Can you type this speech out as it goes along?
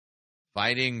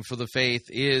Fighting for the Faith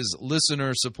is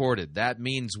listener-supported. That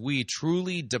means we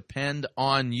truly depend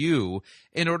on you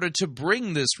in order to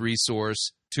bring this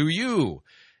resource to you.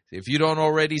 If you don't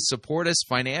already support us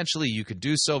financially, you could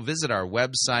do so. Visit our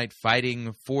website,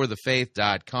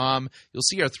 fightingforthefaith.com. You'll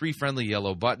see our three friendly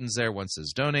yellow buttons there. One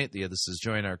says donate, the other says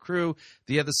join our crew,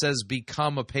 the other says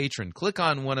become a patron. Click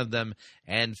on one of them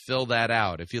and fill that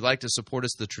out. If you'd like to support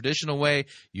us the traditional way,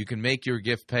 you can make your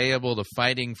gift payable to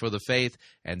Fighting for the Faith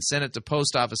and send it to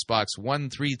Post Office Box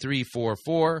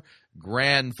 13344,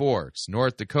 Grand Forks,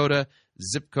 North Dakota,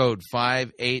 zip code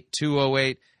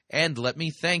 58208. And let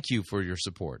me thank you for your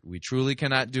support. We truly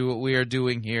cannot do what we are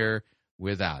doing here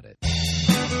without it.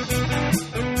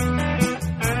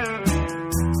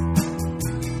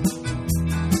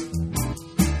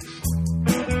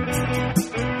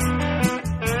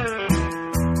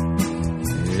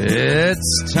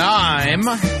 It's time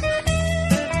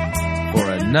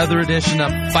for another edition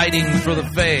of Fighting for the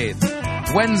Faith.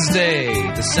 Wednesday,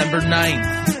 December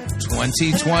 9th,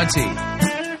 2020.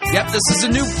 Yep, this is a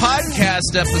new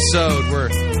podcast episode. We're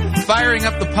firing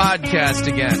up the podcast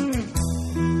again.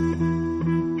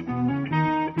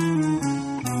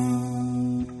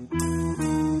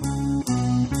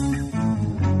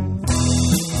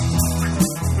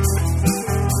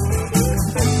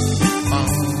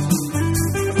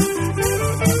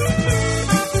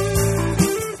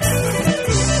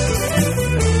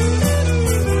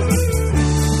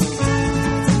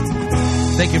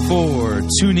 Thank you for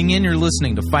tuning in. You're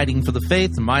listening to Fighting for the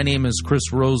Faith. My name is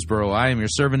Chris Roseborough. I am your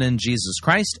servant in Jesus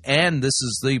Christ, and this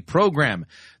is the program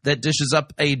that dishes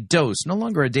up a dose, no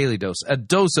longer a daily dose, a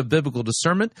dose of biblical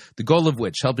discernment, the goal of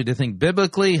which help you to think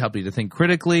biblically, help you to think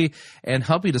critically, and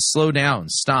help you to slow down,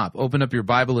 stop, open up your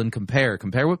Bible and compare.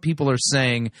 Compare what people are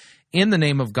saying in the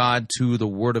name of God to the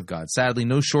Word of God. Sadly,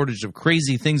 no shortage of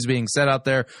crazy things being said out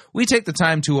there. We take the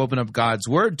time to open up God's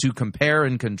Word to compare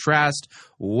and contrast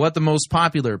what the most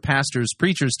popular pastors,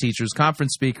 preachers, teachers,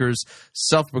 conference speakers,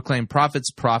 self-proclaimed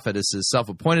prophets, prophetesses,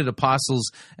 self-appointed apostles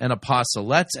and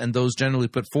apostolettes, and those generally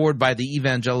put forward by the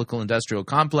evangelical industrial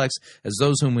complex as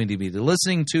those whom we need to be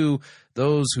listening to,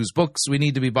 those whose books we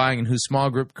need to be buying and whose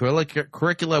small group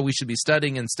curricula we should be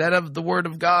studying instead of the Word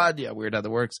of God. Yeah, weird how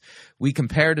that works. We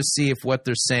compare to see if what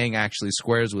they're saying actually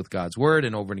squares with God's Word,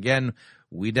 and over and again,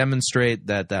 we demonstrate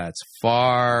that that's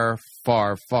far,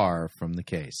 far, far from the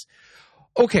case.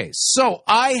 Okay, so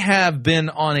I have been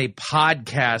on a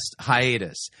podcast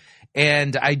hiatus,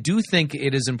 and I do think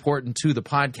it is important to the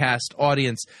podcast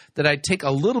audience that I take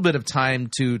a little bit of time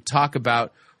to talk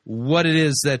about what it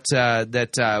is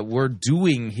that we're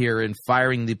doing here in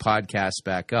firing the podcast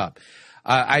back up.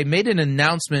 I made an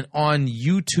announcement on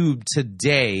YouTube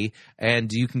today, and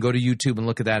you can go to YouTube and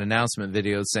look at that announcement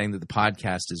video saying that the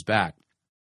podcast is back.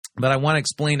 But I want to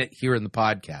explain it here in the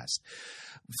podcast.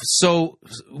 So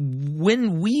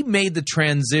when we made the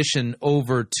transition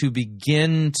over to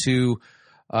begin to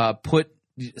put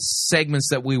segments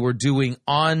that we were doing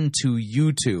onto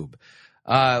YouTube,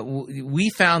 we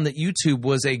found that YouTube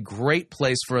was a great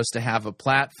place for us to have a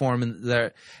platform,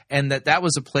 and that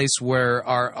was a place where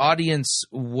our audience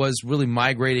was really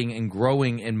migrating and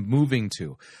growing and moving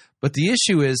to. But the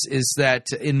issue is that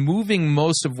in moving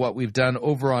most of what we've done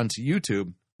over onto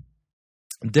YouTube,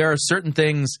 there are certain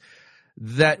things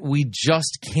that we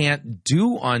just can't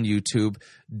do on YouTube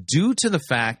due to the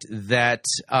fact that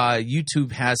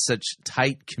YouTube has such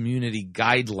tight community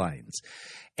guidelines.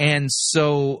 And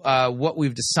so what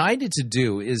we've decided to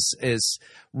do is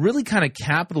really kind of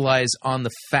capitalize on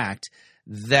the fact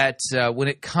that when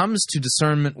it comes to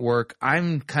discernment work,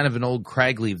 I'm kind of an old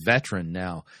Cragley veteran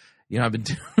now. You know, I've been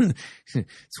doing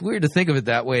it's weird to think of it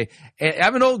that way.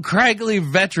 I'm an old Cragley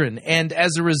veteran, and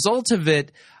as a result of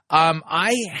it,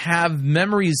 I have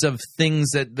memories of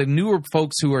things that the newer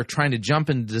folks who are trying to jump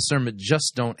into discernment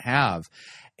just don't have.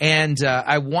 And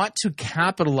I want to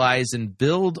capitalize and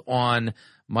build on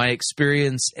my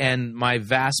experience and my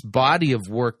vast body of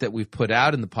work that we've put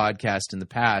out in the podcast in the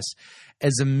past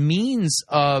as a means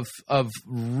of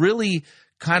really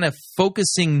kind of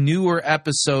focusing newer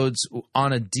episodes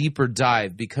on a deeper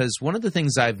dive. Because one of the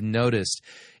things I've noticed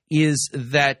is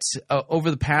that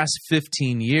over the past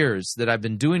 15 years that I've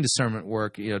been doing discernment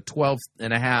work, 12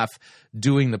 and a half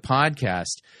doing the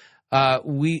podcast,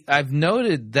 I've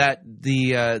noted that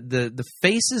the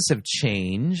faces have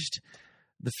changed.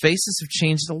 The faces have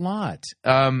changed a lot.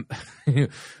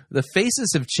 The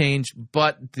faces have changed,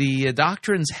 but the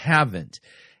doctrines haven't.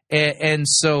 And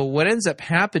so what ends up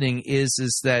happening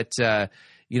is that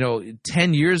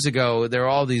 10 years ago, there were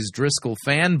all these Driscoll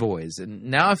fanboys. And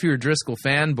now if you're a Driscoll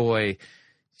fanboy,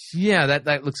 yeah,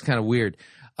 that looks kind of weird.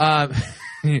 And,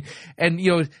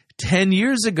 10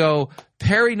 years ago,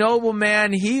 Perry Noble,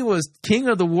 man, he was king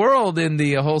of the world in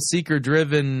the whole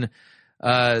seeker-driven,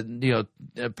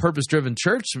 purpose-driven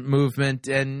church movement.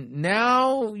 And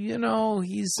now,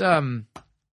 he's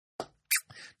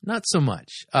not so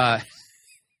much.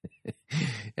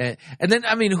 And then,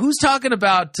 who's talking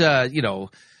about, Rob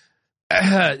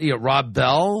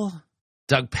Bell,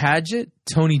 Doug Padgett,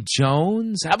 Tony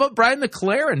Jones? How about Brian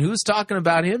McLaren? Who's talking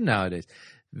about him nowadays?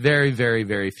 Very, very,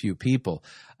 very few people.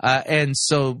 But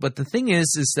the thing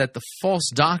is that the false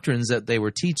doctrines that they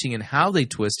were teaching and how they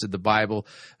twisted the Bible,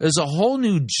 there's a whole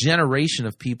new generation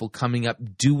of people coming up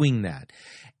doing that.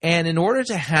 And in order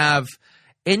to have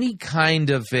any kind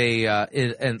of a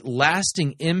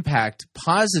lasting impact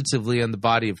positively on the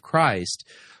body of Christ,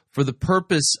 for the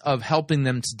purpose of helping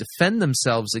them to defend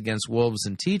themselves against wolves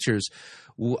and teachers,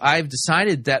 I've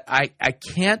decided that I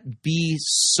can't be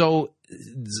so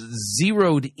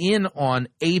zeroed in on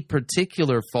a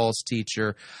particular false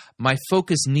teacher. My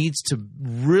focus needs to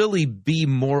really be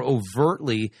more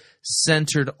overtly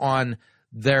centered on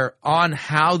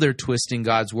how they're twisting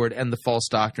God's word and the false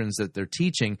doctrines that they're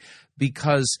teaching,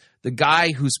 because the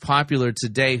guy who's popular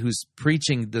today, who's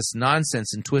preaching this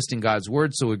nonsense and twisting God's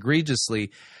word so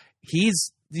egregiously,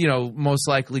 he's most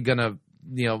likely going to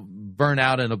burn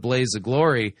out in a blaze of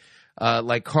glory,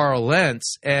 like Carl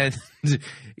Lentz, and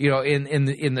in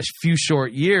the few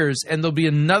short years, and there'll be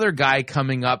another guy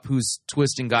coming up who's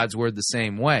twisting God's word the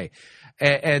same way.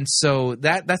 And so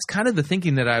that's kind of the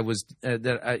thinking that I was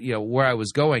where I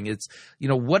was going. It's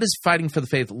what does Fighting for the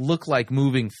Faith look like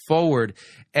moving forward,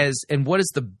 and what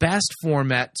is the best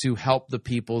format to help the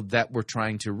people that we're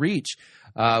trying to reach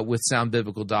with sound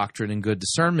biblical doctrine and good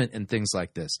discernment and things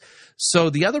like this.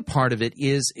 So the other part of it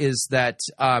is that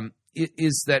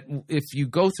if you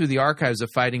go through the archives of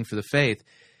Fighting for the Faith,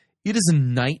 it is a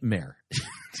nightmare.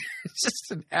 It's just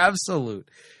an absolute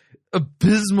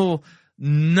abysmal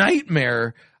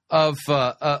nightmare of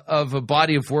a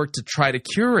body of work to try to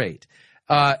curate.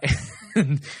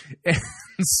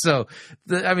 So,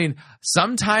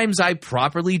 sometimes I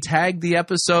properly tag the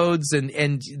episodes,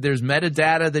 and there's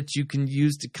metadata that you can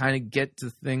use to kind of get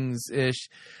to things-ish.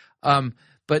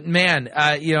 But man,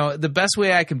 the best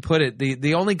way I can put it,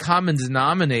 the only common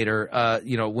denominator,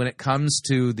 when it comes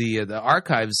to the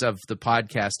archives of the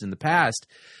podcast in the past,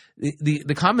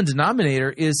 the common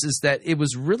denominator is that it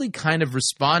was really kind of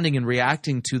responding and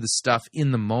reacting to the stuff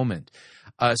in the moment.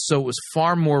 So it was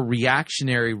far more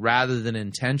reactionary rather than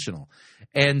intentional.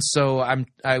 And so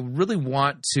I really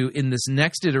want to, in this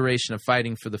next iteration of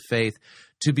Fighting for the Faith,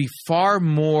 to be far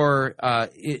more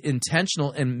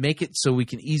intentional and make it so we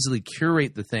can easily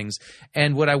curate the things.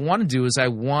 And what I want to do is I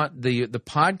want the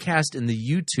podcast and the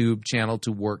YouTube channel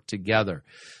to work together.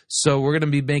 So we're going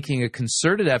to be making a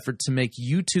concerted effort to make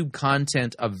YouTube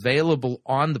content available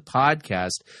on the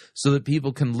podcast so that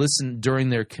people can listen during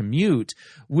their commute,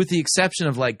 with the exception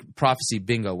of like Prophecy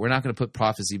Bingo. We're not going to put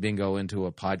Prophecy Bingo into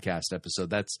a podcast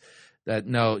episode.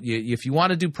 If you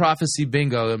want to do Prophecy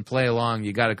Bingo and play along,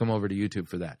 you got to come over to YouTube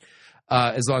for that.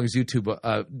 As long as YouTube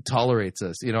tolerates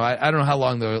us. I don't know how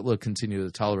long they'll continue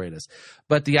to tolerate us.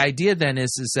 But the idea then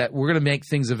is that we're going to make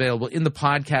things available in the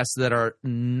podcasts that are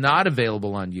not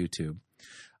available on YouTube.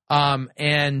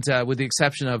 And with the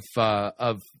exception of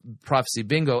Prophecy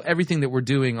Bingo, everything that we're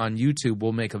doing on YouTube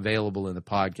we'll make available in the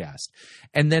podcast.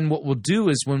 And then what we'll do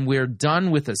is when we're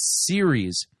done with a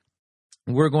series,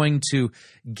 we're going to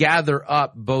gather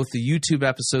up both the YouTube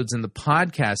episodes and the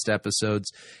podcast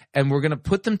episodes, and we're going to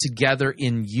put them together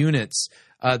in units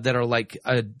that are like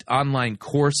online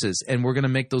courses, and we're going to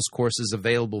make those courses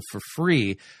available for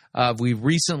free. We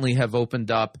recently have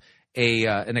opened up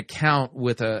an account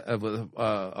with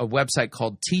a website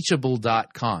called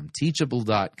Teachable.com.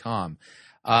 Teachable.com.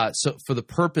 So for the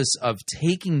purpose of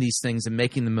taking these things and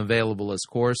making them available as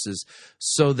courses,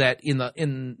 so that in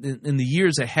the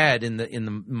years ahead, in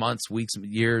the months, weeks,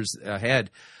 years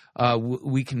ahead,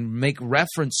 we can make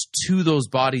reference to those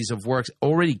bodies of works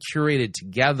already curated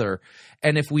together.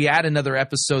 And if we add another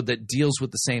episode that deals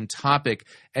with the same topic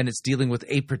and it's dealing with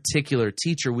a particular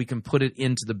teacher, we can put it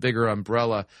into the bigger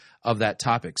umbrella of that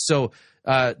topic. So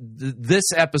this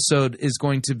episode is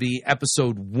going to be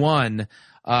episode 1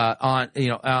 on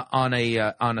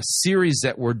a series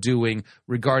that we're doing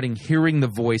regarding hearing the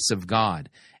voice of God,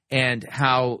 and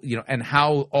how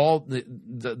all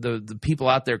the people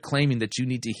out there claiming that you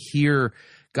need to hear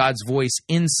God's voice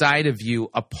inside of you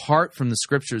apart from the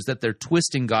scriptures, that they're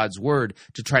twisting God's word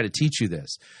to try to teach you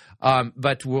this.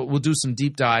 But we'll do some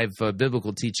deep dive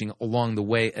biblical teaching along the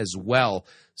way as well,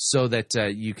 so that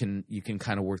you can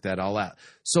kind of work that all out.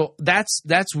 So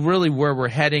that's really where we're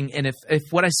heading. And if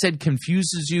what I said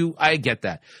confuses you, I get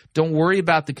that. Don't worry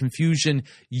about the confusion.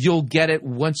 You'll get it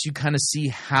once you kind of see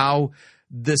how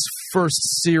this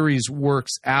first series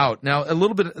works out. Now, a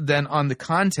little bit then on the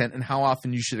content and how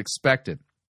often you should expect it.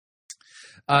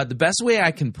 The best way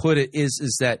I can put it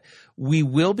is that we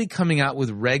will be coming out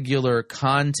with regular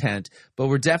content, but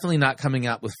we're definitely not coming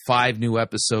out with 5 new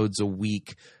episodes a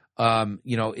week. So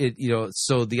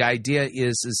the idea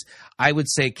is I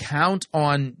would say count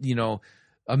on,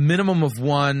 a minimum of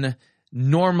 1,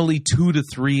 normally 2 to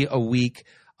 3 a week.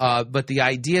 But the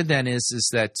idea then is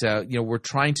that, we're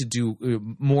trying to do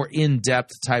more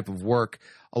in-depth type of work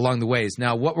along the ways.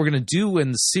 Now, what we're going to do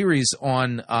in the series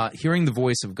on hearing the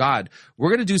voice of God, we're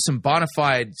going to do some bona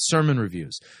fide sermon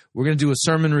reviews. We're going to do a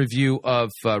sermon review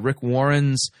of Rick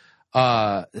Warren's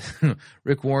conference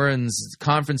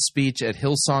speech at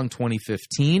Hillsong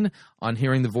 2015 on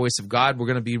hearing the voice of God. We're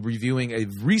going to be reviewing a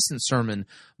recent sermon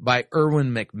by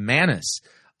Erwin McManus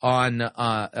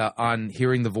on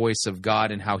hearing the voice of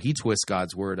God and how he twists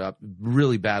God's word up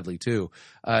really badly too.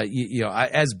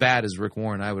 As bad as Rick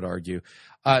Warren, I would argue.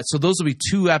 So those will be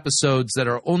 2 episodes that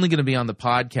are only going to be on the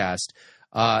podcast.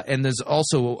 And there's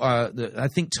also, I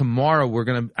think tomorrow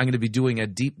I'm going to be doing a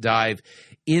deep dive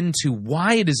into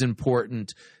why it is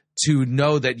important to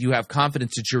know that you have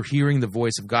confidence that you're hearing the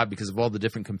voice of God because of all the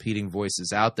different competing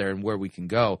voices out there and where we can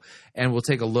go. And we'll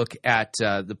take a look at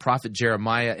the prophet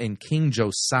Jeremiah and King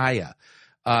Josiah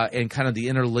and kind of the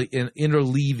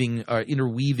interweaving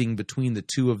between the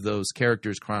 2 of those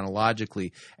characters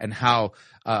chronologically, and how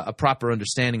a proper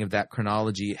understanding of that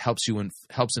chronology helps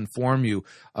inform you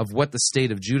of what the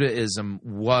state of Judaism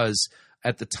was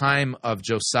at the time of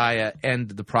Josiah and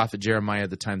the prophet Jeremiah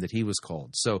at the time that he was called.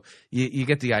 So you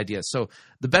get the idea. So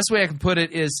the best way I can put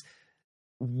it is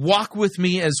walk with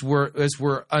me as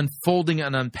we're unfolding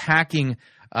and unpacking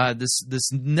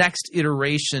this next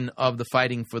iteration of the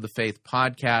Fighting for the Faith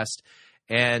podcast,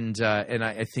 and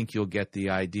I think you'll get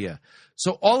the idea.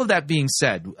 So all of that being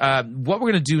said, what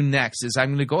we're going to do next is I'm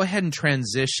going to go ahead and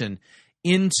transition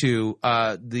into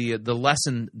the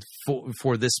lesson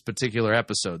for this particular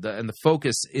episode, and the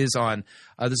focus is on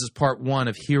this is part 1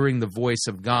 of hearing the voice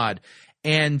of God.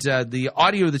 And the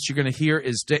audio that you're going to hear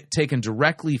is taken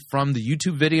directly from the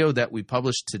YouTube video that we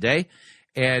published today.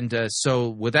 And so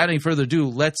without any further ado,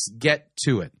 let's get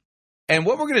to it. And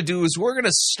what we're going to do is we're going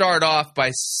to start off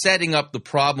by setting up the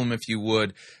problem, if you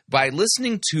would, by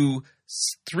listening to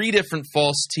 3 different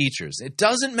false teachers. It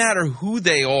doesn't matter who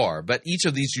they are, but each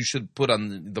of these you should put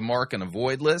on the mark and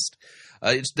avoid list.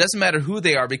 It doesn't matter who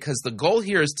they are, because the goal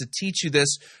here is to teach you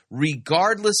this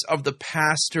regardless of the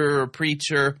pastor or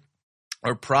preacher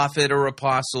or prophet or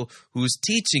apostle who's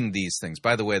teaching these things.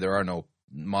 By the way, there are no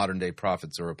modern-day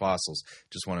prophets or apostles.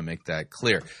 Just want to make that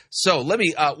clear. So let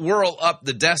me whirl up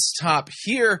the desktop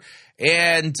here.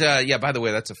 And, by the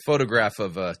way, that's a photograph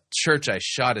of a church I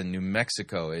shot in New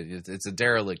Mexico. It's a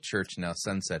derelict church now,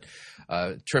 Sunset.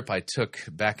 Trip I took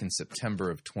back in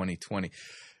September of 2020.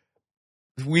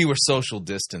 We were social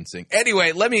distancing.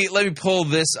 Anyway, let me pull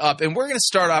this up, and we're going to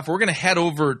start off. We're going to head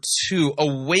over to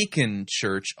Awaken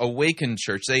Church. Awaken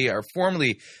Church. They are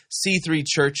formerly C3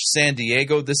 Church San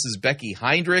Diego. This is Becky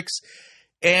Hendricks,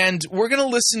 and we're going to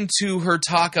listen to her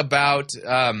talk about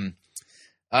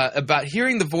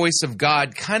hearing the voice of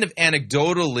God, kind of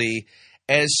anecdotally,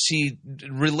 as she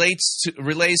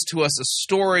relays to us a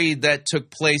story that took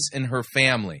place in her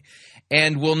family.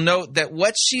 And we'll note that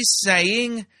what she's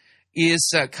saying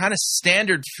is kind of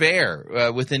standard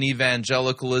fare within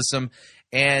evangelicalism,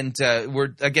 and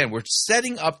we're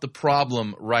setting up the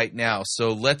problem right now. So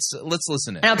let's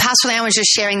listen in. I know Pastor Lan was just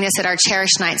sharing this at our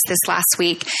Cherish Nights this last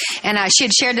week, and she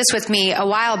had shared this with me a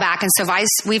while back, and so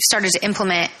we've started to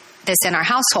implement this in our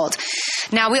household.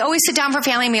 Now, we always sit down for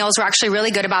family meals. We're actually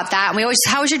really good about that. And we always,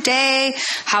 how was your day?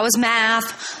 How was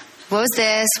math? What was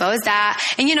this? What was that?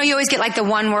 And you always get like the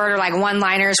one word or like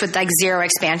one-liners with like zero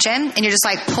expansion. And you're just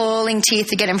like pulling teeth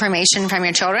to get information from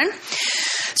your children.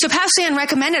 So Pastor Ann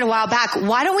recommended a while back,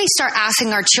 why don't we start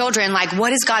asking our children, like,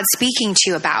 what is God speaking to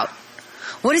you about?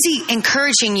 What is he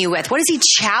encouraging you with? What is he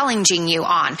challenging you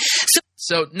on?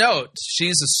 So note,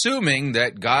 she's assuming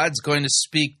that God's going to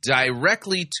speak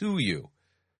directly to you.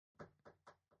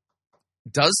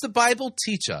 Does the Bible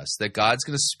teach us that God's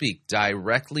going to speak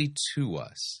directly to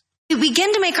us? We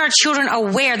begin to make our children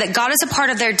aware that God is a part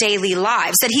of their daily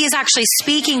lives, that he is actually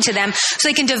speaking to them so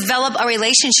they can develop a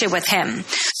relationship with him.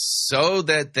 so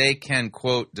that they can,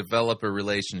 quote, develop a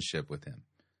relationship with him.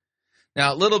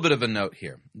 Now, a little bit of a note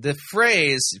here. The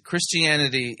phrase,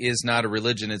 Christianity is not a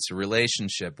religion, it's a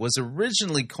relationship, was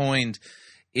originally coined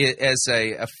as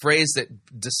a phrase that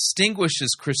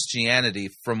distinguishes Christianity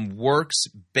from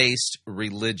works-based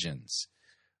religions.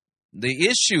 The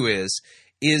issue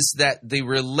is that the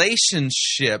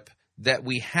relationship that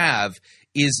we have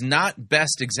is not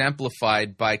best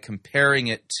exemplified by comparing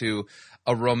it to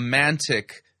a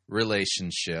romantic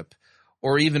relationship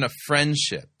or even a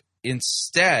friendship.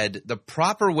 Instead, the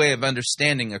proper way of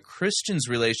understanding a Christian's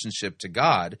relationship to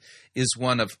God is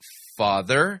one of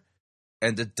father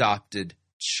and adopted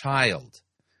child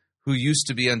who used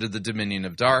to be under the dominion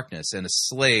of darkness and a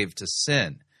slave to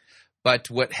sin.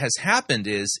 But what has happened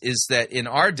is that in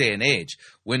our day and age,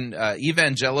 when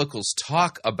evangelicals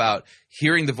talk about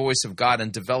hearing the voice of God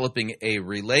and developing a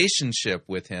relationship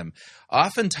with him,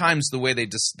 oftentimes the way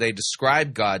they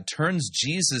describe God turns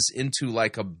Jesus into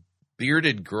like a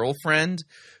bearded girlfriend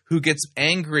who gets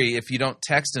angry if you don't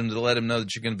text him to let him know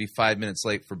that you're going to be 5 minutes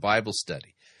late for Bible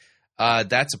study.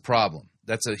 That's a problem.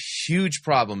 That's a huge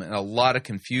problem and a lot of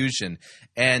confusion.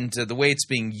 And the way it's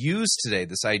being used today,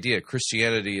 this idea,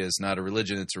 Christianity is not a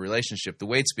religion, it's a relationship, the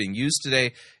way it's being used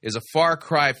today is a far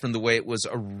cry from the way it was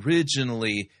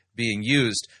originally being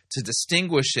used to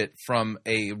distinguish it from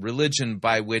a religion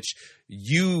by which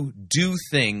you do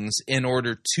things in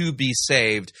order to be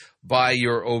saved by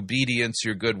your obedience,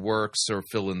 your good works, or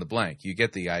fill in the blank. You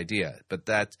get the idea. But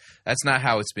that's not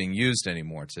how it's being used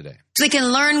anymore today. So they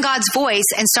can learn God's voice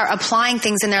and start applying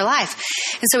things in their life.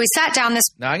 And so we sat down this...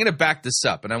 Now I'm going to back this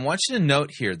up, and I want you to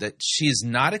note here that she's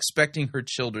not expecting her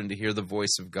children to hear the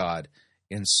voice of God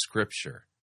in Scripture.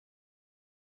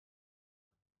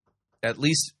 At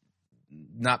least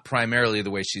not primarily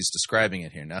the way she's describing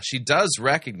it here. Now, she does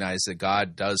recognize that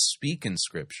God does speak in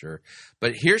Scripture,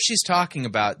 but here she's talking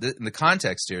about, in the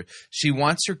context here, she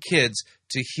wants her kids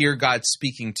to hear God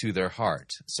speaking to their heart.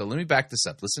 So let me back this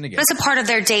up. Listen again. That's a part of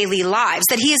their daily lives,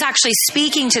 that he is actually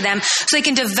speaking to them so they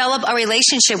can develop a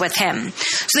relationship with him,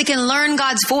 so they can learn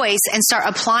God's voice and start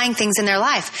applying things in their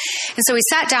life. And so we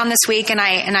sat down this week and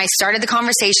I started the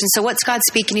conversation. So what's God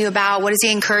speaking to you about? What is he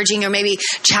encouraging or maybe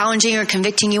challenging or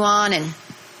convicting you on? And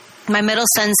my middle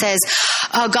son says,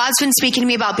 God's been speaking to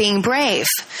me about being brave.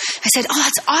 I said, oh,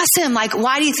 that's awesome. Like,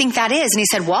 why do you think that is? And he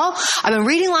said, well, I've been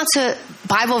reading lots of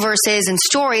Bible verses and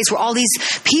stories where all these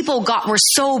people were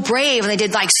so brave and they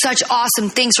did like such awesome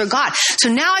things for God.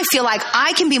 So now I feel like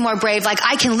I can be more brave. Like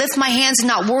I can lift my hands and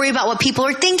not worry about what people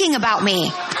are thinking about me.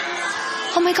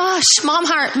 Oh my gosh, mom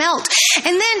heart melt.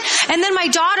 And then my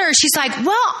daughter, she's like,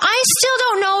 well, I still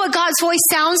don't know what God's voice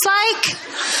sounds like.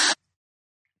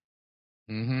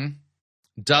 Mm-hmm.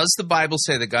 Does the Bible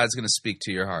say that God's going to speak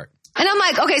to your heart? And I'm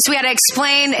like, okay, so we had to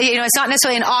explain, it's not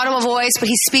necessarily an audible voice, but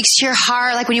he speaks to your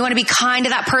heart. Like when you want to be kind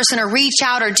to that person or reach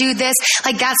out or do this,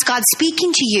 like that's God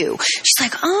speaking to you. She's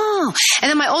like, oh. And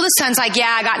then my oldest son's like,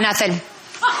 yeah, I got nothing.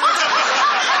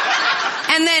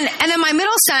 And then my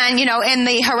middle son, in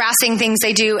the harassing things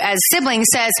they do as siblings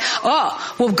says,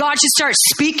 oh, well, God should start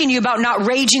speaking to you about not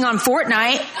raging on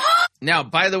Fortnite. Now,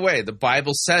 by the way, the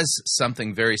Bible says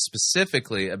something very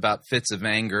specifically about fits of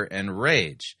anger and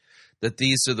rage, that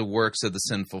these are the works of the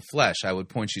sinful flesh. I would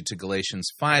point you to Galatians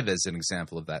 5 as an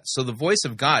example of that. So the voice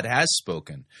of God has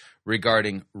spoken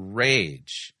regarding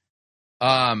rage.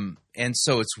 And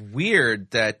so it's weird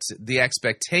that the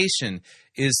expectation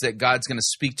is that God's going to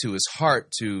speak to his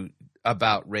heart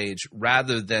about rage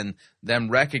rather than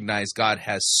them recognize God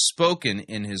has spoken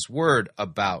in his word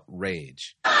about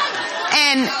rage.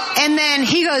 And then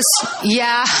he goes,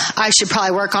 yeah, I should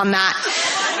probably work on that.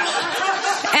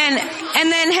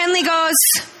 And then Henley goes,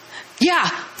 yeah,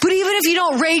 but even if you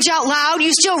don't rage out loud,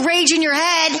 you still rage in your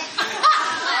head.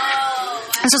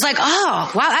 And so it's like,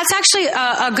 oh, wow, that's actually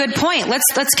a good point.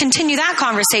 Let's continue that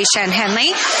conversation,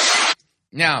 Henley.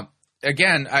 Now,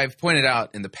 again, I've pointed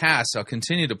out in the past, I'll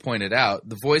continue to point it out,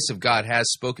 the voice of God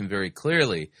has spoken very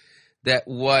clearly that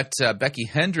what Becky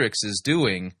Hendricks is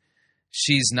doing,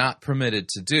 she's not permitted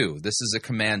to do. This is a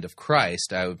command of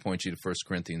Christ. I would point you to 1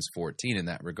 Corinthians 14 in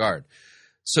that regard.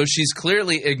 So she's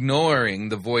clearly ignoring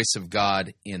the voice of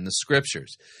God in the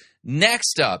Scriptures.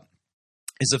 Next up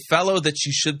is a fellow that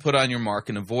you should put on your mark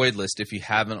and avoid list if you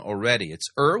haven't already. It's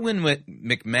Erwin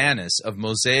McManus of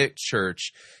Mosaic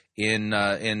Church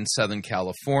in Southern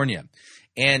California.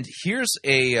 And here's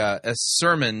a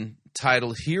sermon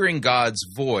titled Hearing God's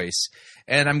Voice.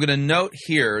 And I'm going to note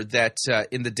here that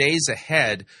in the days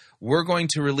ahead, we're going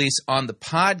to release on the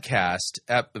podcast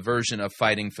a version of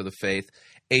Fighting for the Faith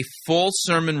a full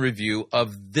sermon review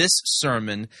of this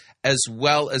sermon, as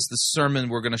well as the sermon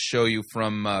we're going to show you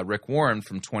from Rick Warren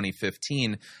from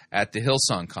 2015 at the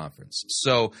Hillsong Conference.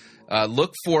 So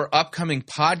look for upcoming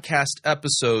podcast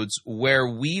episodes where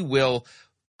we will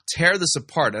tear this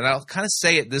apart. And I'll kind of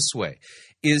say it this way,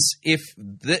 is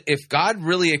if God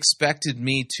really expected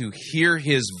me to hear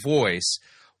his voice,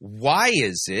 why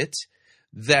is it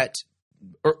that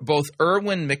both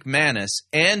Erwin McManus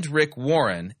and Rick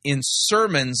Warren, in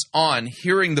sermons on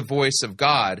hearing the voice of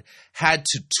God, had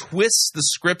to twist the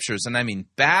scriptures, and I mean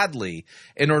badly,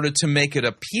 in order to make it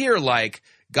appear like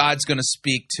God's going to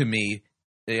speak to me,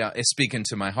 speak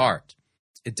into my heart?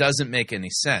 It doesn't make any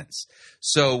sense.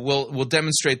 So we'll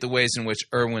demonstrate the ways in which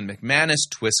Erwin McManus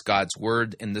twists God's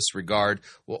word in this regard.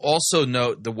 We'll also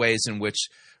note the ways in which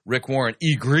Rick Warren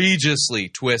egregiously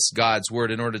twists God's word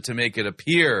in order to make it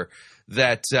appear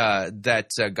that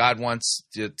God wants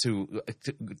to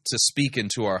speak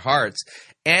into our hearts.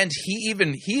 And he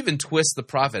even twists the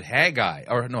prophet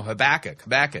Habakkuk,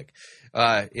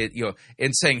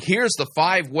 in saying, here's the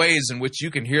 5 ways in which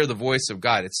you can hear the voice of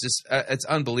God. It's just it's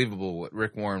unbelievable what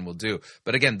Rick Warren will do.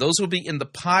 But again, those will be in the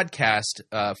podcast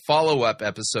follow-up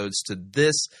episodes to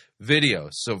this video.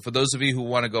 So for those of you who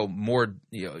want to go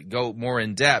more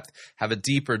in depth, have a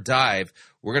deeper dive,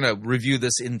 we're going to review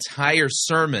this entire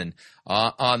sermon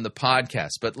on the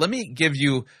podcast. But let me give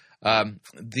you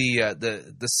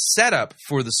the setup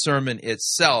for the sermon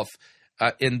itself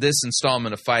in this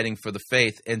installment of Fighting for the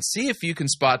Faith, and see if you can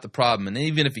spot the problem. And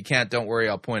even if you can't, don't worry,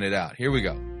 I'll point it out. Here we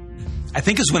go. I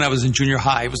think it's when I was in junior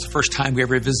high. It was the first time we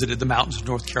ever visited the mountains of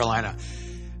North Carolina.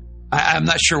 I'm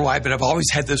not sure why, but I've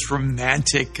always had this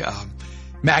romantic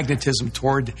magnetism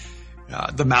toward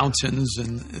the mountains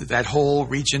and that whole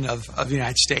region of the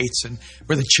United States, and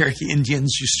where the Cherokee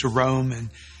Indians used to roam.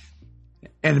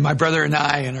 And my brother and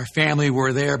I and our family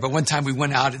were there. But one time we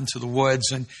went out into the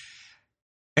woods, and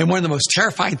one of the most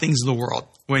terrifying things in the world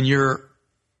when you're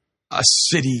a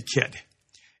city kid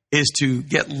is to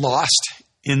get lost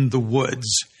in the woods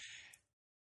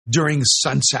during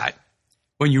sunset,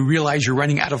 when you realize you're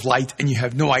running out of light and you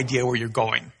have no idea where you're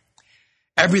going.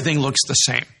 Everything looks the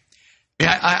same.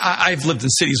 I've lived in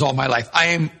cities all my life. I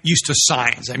am used to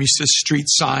signs. I'm used to street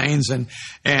signs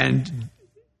and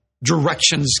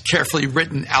directions carefully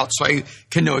written out so I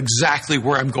can know exactly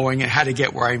where I'm going and how to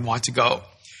get where I want to go.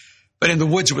 But in the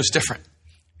woods, it was different.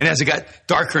 And as it got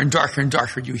darker and darker and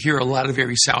darker, you hear a lot of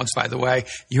eerie sounds, by the way.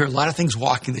 You hear a lot of things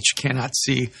walking that you cannot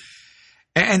see.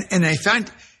 And I found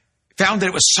that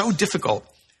it was so difficult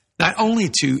not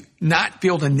only to not be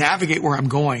able to navigate where I'm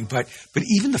going, but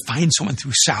even to find someone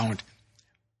through sound.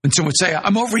 When someone would say,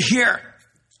 I'm over here.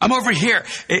 I'm over here.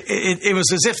 It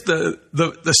was as if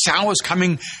the sound was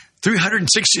coming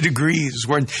 360 degrees.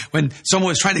 When someone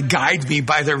was trying to guide me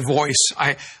by their voice,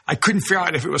 I couldn't figure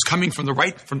out if it was coming from the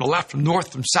right, from the left, from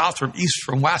north, from south, from east,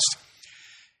 from west.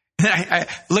 And I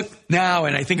look now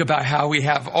and I think about how we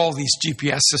have all these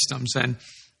GPS systems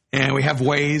and we have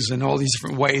Waze and all these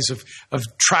different ways of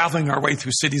traveling our way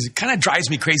through cities. It kind of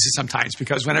drives me crazy sometimes,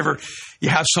 because whenever you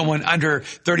have someone under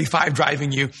 35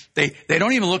 driving you, they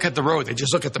don't even look at the road. They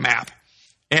just look at the map.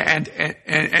 And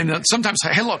sometimes,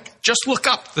 hey, look, just look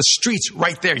up the streets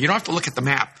right there. You don't have to look at the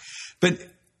map. But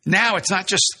now it's not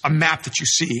just a map that you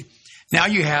see. Now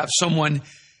you have someone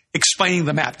explaining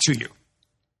the map to you.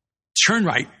 Turn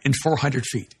right in 400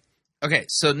 feet. Okay,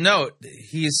 so note,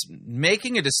 he's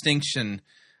making a distinction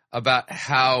about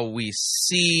how we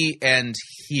see and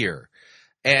hear.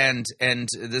 And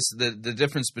this the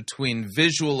difference between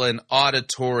visual and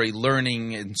auditory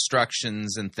learning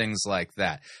instructions and things like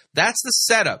that. That's the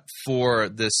setup for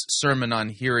this sermon on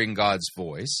hearing God's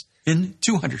voice. In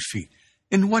 200 feet,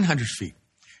 in 100 feet,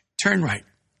 turn right.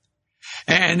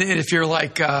 And if you're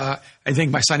like, I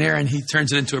think my son Aaron, he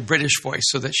turns it into a British voice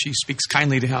so that she speaks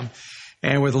kindly to him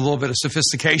and with a little bit of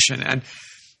sophistication. And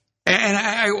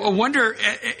I wonder,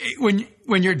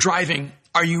 when you're driving,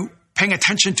 are you paying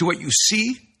attention to what you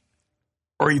see,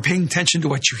 or are you paying attention to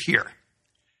what you hear?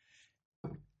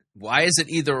 Why is it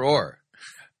either or?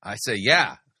 I say,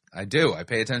 yeah, I do. I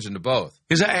pay attention to both.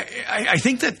 Because I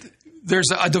think that there's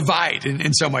a divide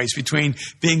in some ways between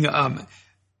being a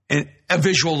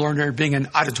visual learner and being an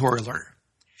auditory learner.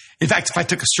 In fact, if I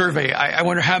took a survey, I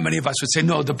wonder how many of us would say,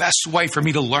 no, the best way for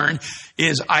me to learn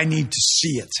is I need to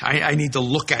see it. I need to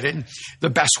look at it. And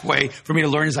the best way for me to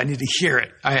learn is I need to hear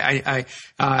it.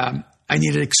 I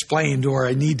need it explained, or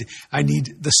I need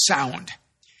the sound.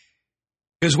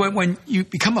 Because when you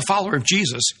become a follower of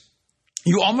Jesus,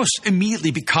 you almost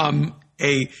immediately become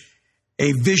a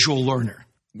visual learner.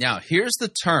 Now, here's the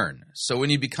turn. So when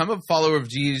you become a follower of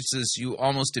Jesus, you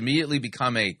almost immediately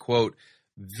become a, quote,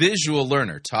 visual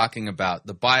learner talking about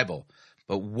the Bible.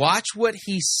 But watch what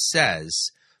he says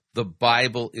the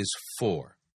Bible is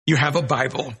for. You have a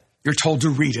Bible. You're told to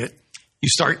read it. You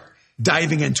start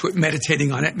diving into it,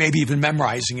 meditating on it, maybe even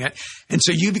memorizing it. And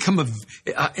so you become,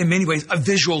 in many ways, a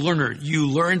visual learner. You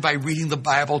learn by reading the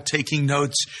Bible, taking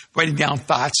notes, writing down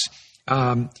thoughts,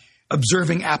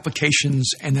 observing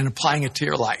applications, and then applying it to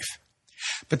your life.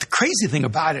 But the crazy thing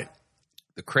about it,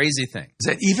 is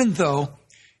that even though,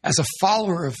 as a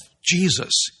follower of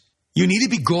Jesus, you need to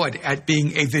be good at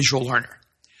being a visual learner.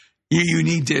 You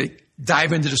need to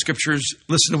dive into the scriptures,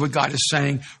 listen to what God is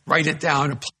saying, write it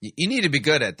down. You need to be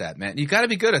good at that, man. You got to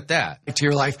be good at that. To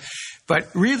your life. But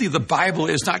really, the Bible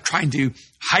is not trying to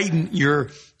heighten your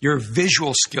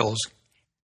visual skills.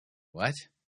 What?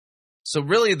 So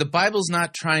really, the Bible's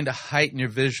not trying to heighten your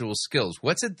visual skills.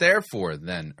 What's it there for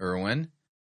then, Erwin?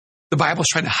 The Bible's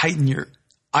trying to heighten your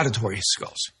auditory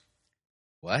skills.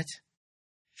 What?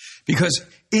 Because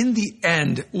in the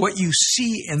end, what you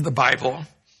see in the Bible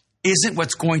isn't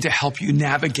what's going to help you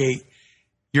navigate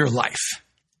your life.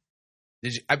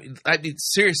 I mean,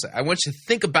 seriously, I want you to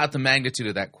think about the magnitude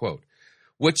of that quote.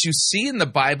 What you see in the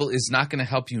Bible is not going to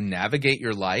help you navigate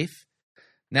your life.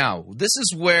 Now, this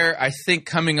is where I think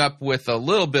coming up with a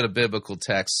little bit of biblical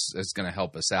text is going to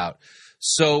help us out.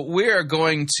 So we are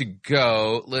going to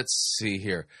go, let's see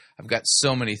here. I've got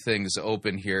so many things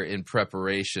open here in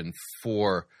preparation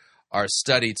for our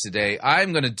study today.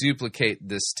 I'm going to duplicate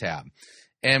this tab.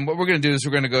 And what we're going to do is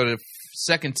we're going to go to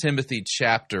 2 Timothy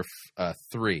chapter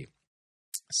 3.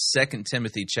 2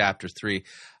 Timothy chapter 3.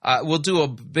 We'll do a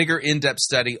bigger in-depth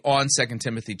study on 2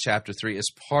 Timothy chapter 3 as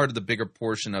part of the bigger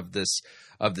portion of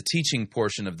the teaching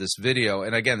portion of this video.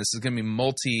 And again, this is going to be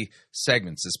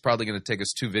multi-segments. It's probably going to take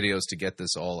us 2 videos to get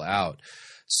this all out.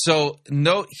 So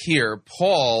note here,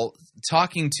 Paul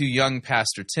talking to young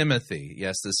Pastor Timothy.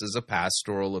 Yes, this is a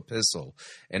pastoral epistle,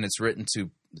 and it's written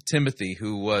to Timothy,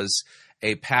 who was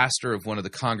a pastor of one of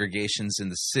the congregations in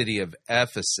the city of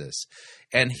Ephesus.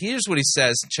 And here's what he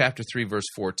says in chapter 3, verse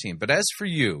 14. But as for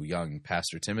you, young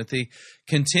Pastor Timothy,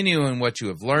 continue in what you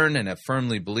have learned and have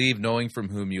firmly believed, knowing from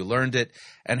whom you learned it,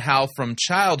 and how from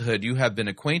childhood you have been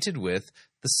acquainted with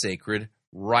the sacred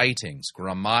writings,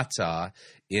 grammata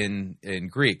in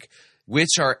Greek,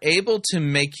 which are able to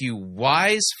make you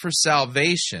wise for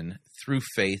salvation through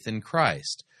faith in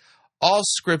Christ. All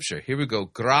Scripture, here we go,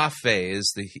 graphe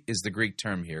is the Greek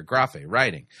term here, graphe,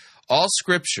 writing. All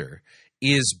Scripture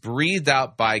is breathed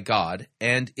out by God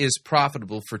and is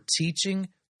profitable for teaching,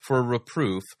 for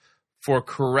reproof, for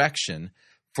correction,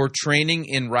 for training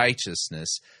in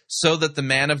righteousness, so that the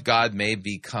man of God may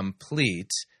be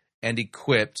complete and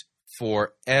equipped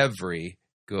for every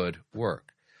good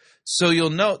work. So you'll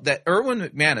note that Erwin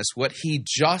McManus, what he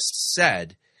just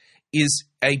said, is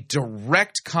a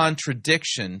direct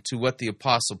contradiction to what the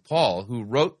Apostle Paul, who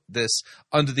wrote this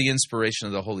under the inspiration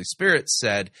of the Holy Spirit,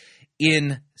 said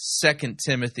in 2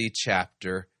 Timothy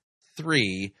chapter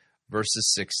 3,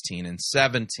 verses 16 and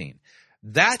 17.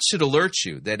 That should alert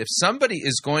you that if somebody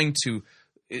is going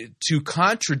to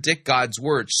contradict God's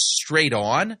word straight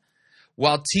on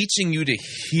while teaching you to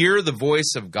hear the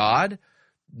voice of God,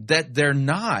 that they're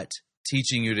not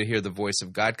teaching you to hear the voice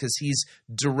of God, because he's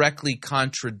directly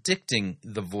contradicting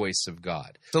the voice of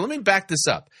God. So let me back this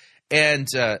up and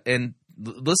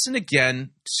listen again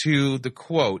to the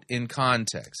quote in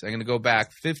context. I'm going to go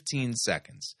back 15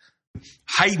 seconds.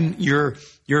 Heighten your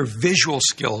visual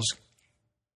skills.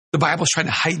 The Bible's trying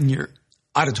to heighten your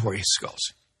auditory skills.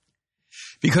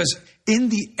 Because in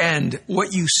the end,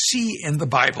 what you see in the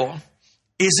Bible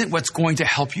isn't what's going to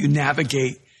help you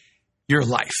navigate your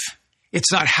life.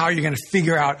 It's not how you're going to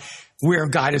figure out where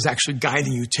God is actually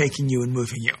guiding you, taking you, and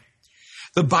moving you.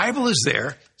 The Bible is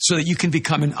there so that you can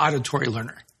become an auditory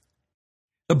learner.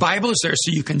 The Bible is there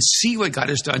so you can see what God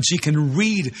has done, so you can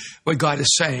read what God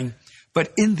is saying.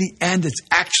 But in the end, it's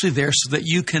actually there so that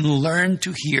you can learn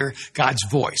to hear God's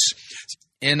voice.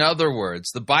 In other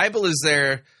words, the Bible is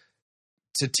there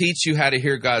to teach you how to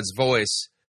hear God's voice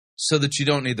so that you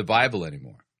don't need the Bible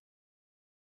anymore.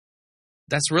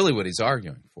 That's really what he's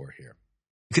arguing for here.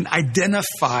 You can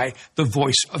identify the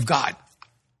voice of God.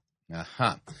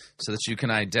 So that you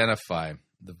can identify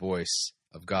the voice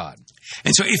of God.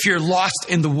 And so if you're lost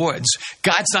in the woods,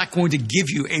 God's not going to give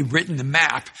you a written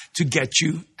map to get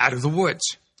you out of the woods.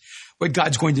 What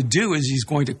God's going to do is he's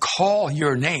going to call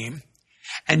your name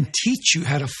and teach you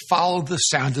how to follow the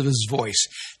sound of his voice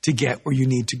to get where you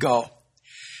need to go.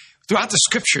 Throughout the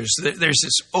scriptures, there's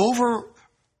this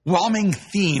overwhelming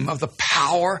theme of the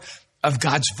power of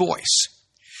God's voice.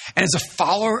 And as a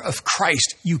follower of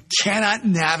Christ, you cannot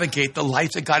navigate the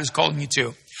life that God is calling you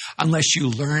to unless you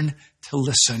learn to to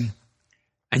listen,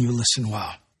 and you listen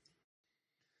well.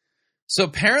 So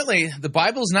apparently the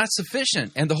Bible is not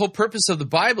sufficient, and the whole purpose of the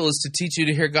Bible is to teach you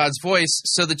to hear God's voice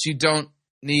so that you don't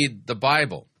need the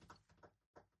Bible.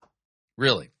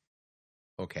 Really?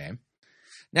 Okay.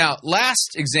 Now,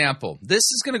 last example. This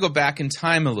is going to go back in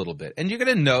time a little bit, and you're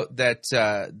going to note that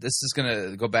this is going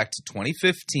to go back to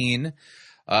 2015.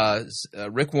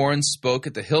 Rick Warren spoke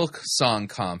at the Hillsong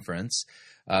Conference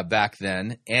back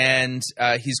then, and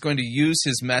he's going to use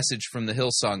his message from the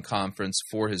Hillsong Conference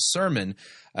for his sermon,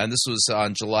 and this was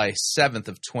on July 7th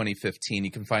of 2015.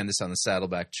 You can find this on the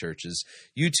Saddleback Church's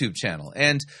YouTube channel.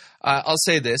 And I'll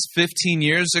say this, 15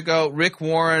 years ago, Rick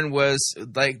Warren was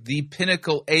like the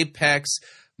pinnacle apex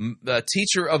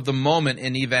teacher of the moment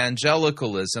in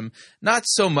evangelicalism. Not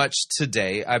so much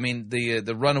today. I mean,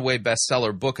 the runaway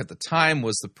bestseller book at the time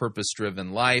was The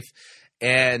Purpose-Driven Life.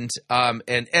 And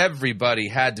everybody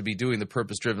had to be doing the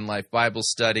Purpose-Driven Life Bible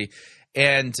study.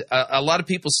 And a lot of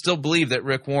people still believe that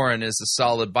Rick Warren is a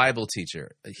solid Bible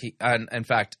teacher. In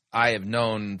fact, I have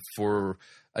known for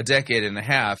a decade and a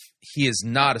half, he is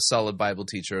not a solid Bible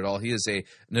teacher at all. He is an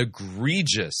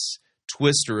egregious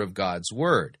twister of God's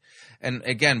word. And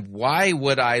again, why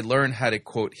would I learn how to,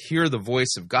 quote, hear the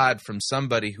voice of God from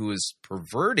somebody who is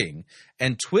perverting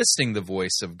and twisting the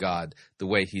voice of God the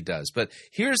way he does? But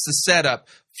here's the setup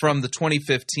from the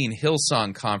 2015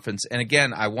 Hillsong Conference. And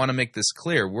again, I want to make this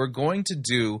clear. We're going to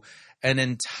do an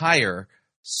entire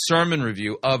sermon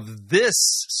review of this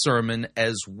sermon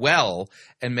as well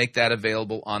and make that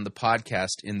available on the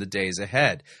podcast in the days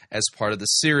ahead as part of the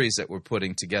series that we're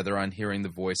putting together on hearing the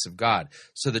voice of God,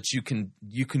 so that you can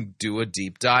do a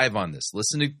deep dive on this.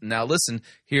 Listen,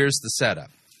 here's the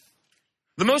setup.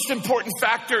 The most important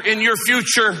factor in your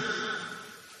future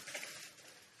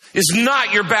is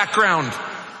not your background.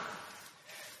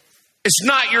 It's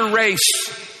not your race.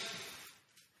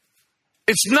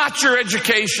 It's not your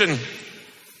education.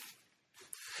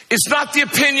 It's not the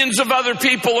opinions of other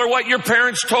people or what your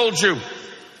parents told you.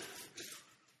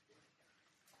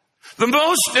 The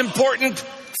most important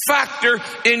factor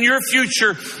in your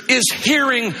future is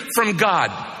hearing from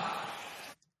God.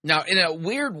 Now, in a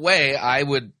weird way, I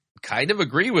would kind of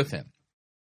agree with him.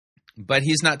 But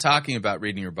he's not talking about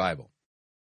reading your Bible.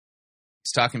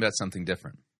 He's talking about something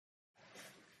different.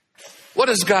 What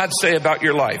does God say about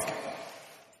your life?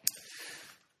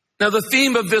 Now, the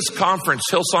theme of this conference,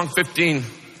 Hillsong 15,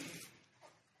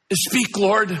 is Speak,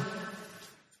 Lord.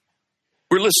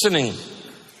 We're listening.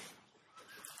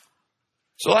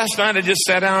 So last night I just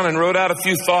sat down and wrote out a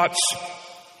few thoughts.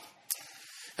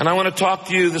 And I want to talk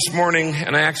to you this morning,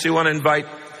 and I actually want to invite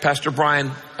Pastor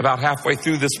Brian about halfway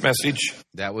through this message.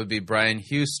 That would be Brian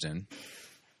Houston.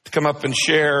 To come up and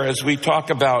share as we talk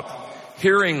about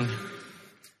hearing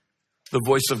the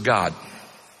voice of God.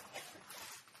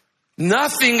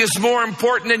 Nothing is more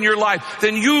important in your life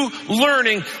than you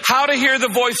learning how to hear the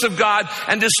voice of God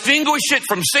and distinguish it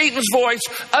from Satan's voice,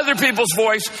 other people's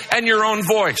voice, and your own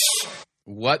voice.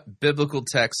 What biblical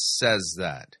text says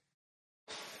that?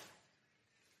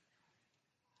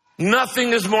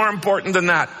 Nothing is more important than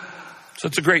that. So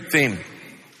it's a great theme.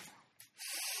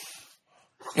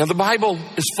 Now, the Bible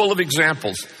is full of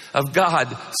examples of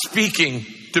God speaking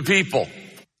to people.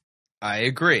 I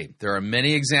agree. There are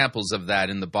many examples of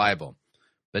that in the Bible,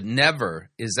 but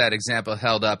never is that example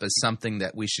held up as something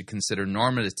that we should consider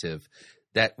normative,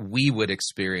 that we would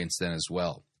experience then as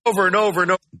well. Over and over and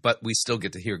over. But we still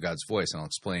get to hear God's voice, and I'll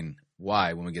explain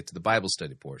why when we get to the Bible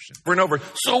study portion. Over and over.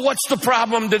 So what's the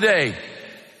problem today?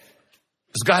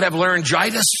 Does God have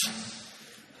laryngitis?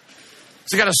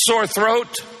 Has he got a sore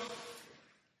throat?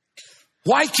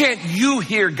 Why can't you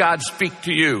hear God speak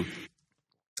to you?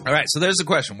 All right, so there's the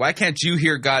question. Why can't you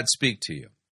hear God speak to you?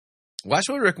 Watch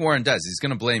what Rick Warren does. He's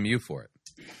going to blame you for it.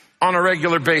 On a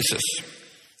regular basis.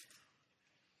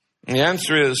 And the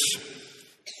answer is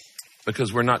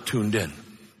because we're not tuned in.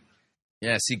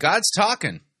 Yeah, see, God's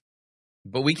talking,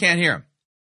 but we can't hear him.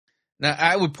 Now,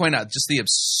 I would point out just the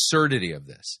absurdity of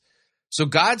this. So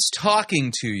God's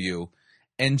talking to you,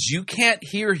 and you can't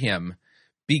hear him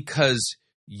because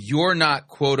you're not,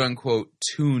 quote unquote,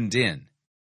 tuned in.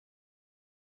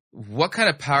 What kind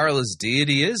of powerless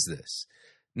deity is this?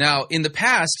 Now, in the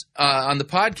past, on the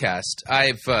podcast,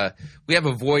 we have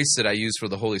a voice that I use for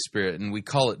the Holy Spirit, and we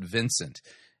call it Vincent.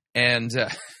 And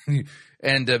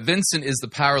Vincent is the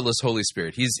powerless Holy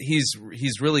Spirit.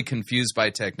 He's really confused by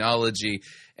technology,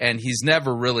 and he's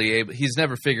never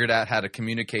figured out how to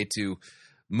communicate to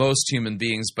most human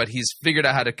beings, but he's figured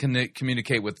out how to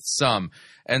communicate with some.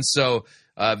 And so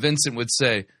Vincent would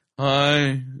say,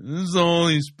 "Hi, this is the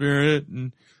Holy Spirit,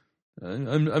 and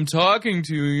I'm talking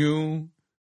to you.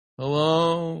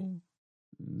 Hello."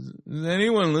 Is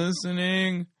anyone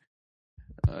listening?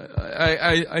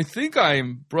 I think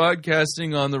I'm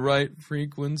broadcasting on the right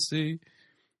frequency.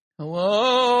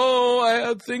 Hello, I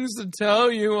have things to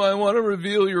tell you. I want to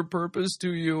reveal your purpose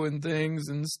to you and things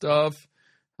and stuff.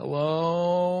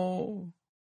 Hello?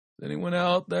 Is anyone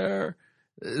out there?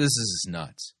 This is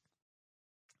nuts.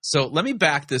 So let me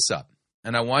back this up,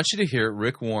 and I want you to hear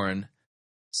Rick Warren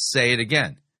say it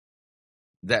again.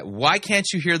 That why can't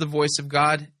you hear the voice of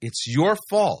God? It's your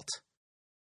fault.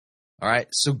 All right?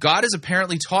 So God is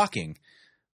apparently talking,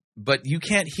 but you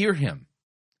can't hear him,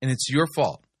 and it's your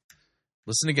fault.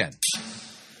 Listen again.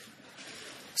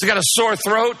 He's got a sore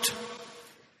throat.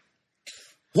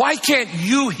 Why can't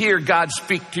you hear God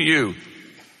speak to you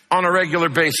on a regular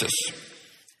basis?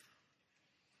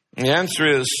 And the answer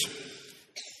is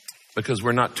because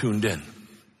we're not tuned in.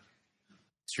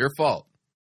 It's your fault.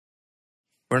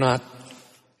 We're not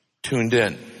tuned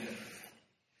in.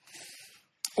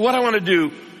 What I want to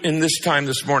do in this time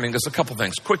this morning is a couple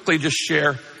things. Quickly just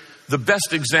share the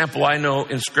best example I know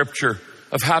in Scripture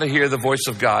of how to hear the voice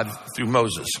of God through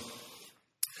Moses.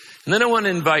 And then I want to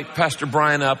invite Pastor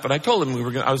Brian up, and I told him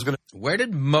I was going to. Where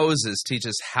did Moses teach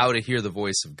us how to hear the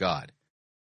voice of God?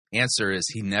 Answer is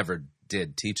he never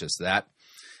did teach us that.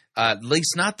 At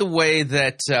least not the way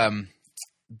that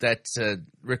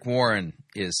Rick Warren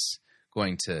is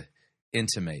going to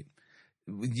intimate.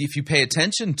 If you pay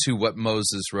attention to what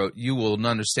Moses wrote, you will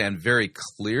understand very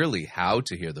clearly how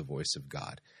to hear the voice of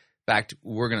God. In fact,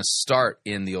 we're going to start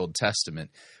in the Old Testament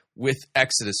with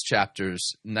Exodus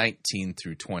chapters 19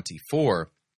 through 24.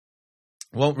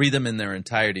 Won't read them in their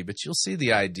entirety, but you'll see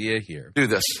the idea here. Do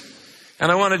this.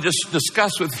 And I want to just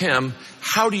discuss with him,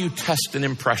 how do you test an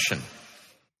impression?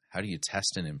 How do you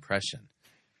test an impression?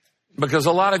 Because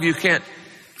a lot of you can't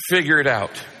figure it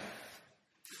out.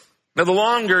 Now, the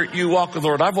longer you walk with the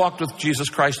Lord, I've walked with Jesus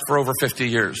Christ for over 50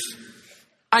 years.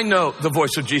 I know the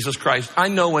voice of Jesus Christ. I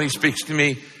know when he speaks to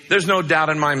me. There's no doubt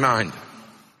in my mind.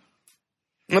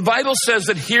 And the Bible says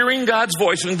that hearing God's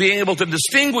voice and being able to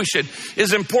distinguish it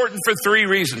is important for three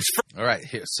reasons. All right,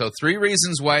 here. So 3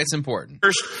 reasons why it's important.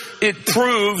 First, it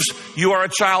proves you are a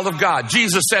child of God.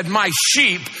 Jesus said, my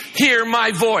sheep hear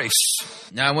my voice.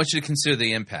 Now, I want you to consider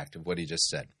the impact of what he just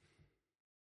said.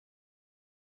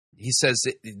 He says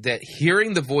that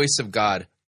hearing the voice of God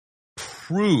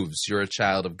proves you're a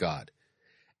child of God.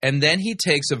 And then he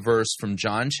takes a verse from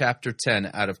John chapter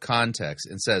 10 out of context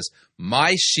and says,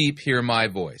 my sheep hear my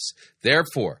voice.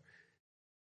 Therefore,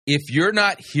 if you're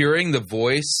not hearing the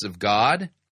voice of God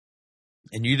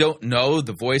and you don't know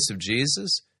the voice of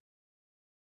Jesus,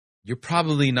 you're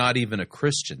probably not even a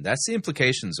Christian. That's the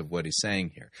implications of what he's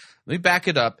saying here. Let me back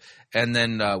it up, and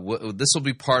then this will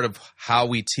be part of how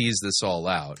we tease this all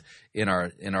out in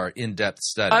our in-depth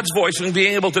study. God's voice and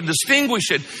being able to distinguish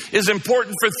it is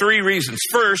important for 3 reasons.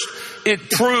 First,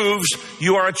 it proves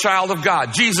you are a child of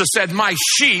God. Jesus said, my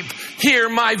sheep hear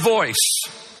my voice.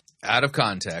 Out of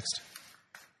context.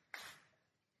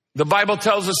 The Bible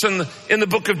tells us in the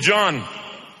book of John,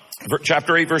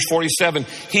 chapter 8, verse 47,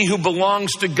 he who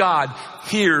belongs to God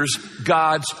hears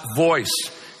God's voice.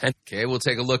 And okay, we'll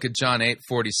take a look at John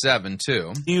 8:47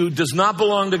 too. He who does not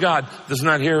belong to God does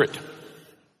not hear it.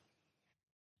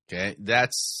 Okay,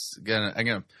 I'm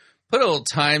gonna put a little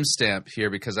timestamp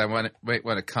here because I might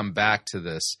want to come back to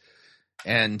this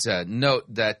and note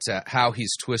that how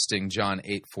he's twisting John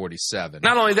 8:47.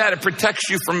 Not only that, it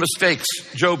protects you from mistakes.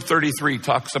 Job 33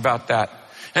 talks about that.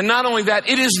 And not only that,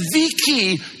 it is the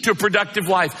key to a productive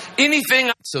life.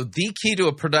 So the key to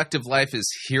a productive life is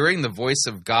hearing the voice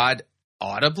of God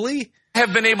audibly?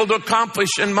 Have been able to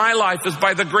accomplish in my life is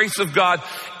by the grace of God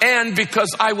and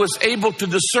because I was able to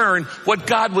discern what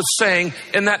God was saying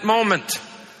in that moment.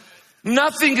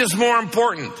 Nothing is more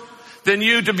important than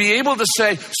you to be able to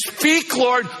say, speak,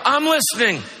 Lord, I'm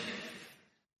listening.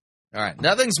 All right.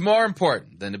 Nothing's more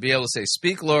important than to be able to say,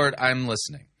 speak, Lord, I'm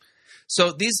listening.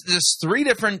 So there's 3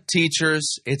 different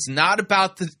teachers. It's not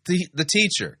about the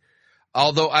teacher.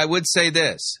 Although I would say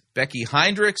this, Becky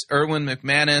Hindricks, Erwin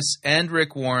McManus, and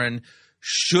Rick Warren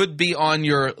should be on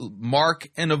your mark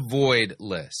and avoid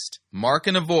list. Mark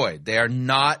and avoid. They are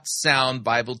not sound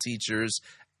Bible teachers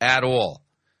at all.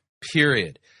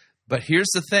 Period. But here's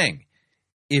the thing.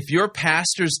 If your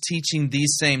pastor's teaching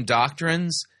these same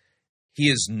doctrines, he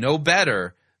is no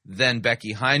better than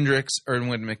Becky Hindricks,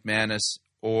 Erwin McManus,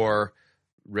 or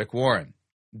Rick Warren.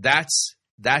 That's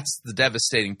the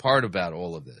devastating part about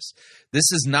all of this.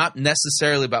 This is not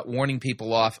necessarily about warning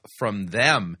people off from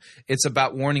them. It's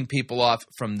about warning people off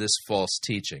from this false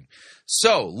teaching.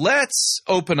 So let's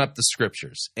open up the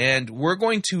scriptures, and we're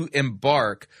going to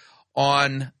embark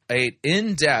on an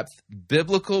in-depth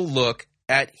biblical look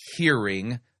at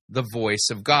hearing the voice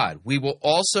of God. We will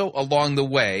also, along the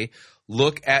way,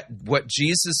 look at what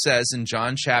Jesus says in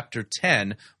John chapter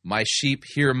 10, my sheep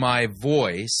hear my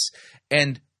voice,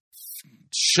 and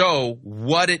show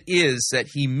what it is that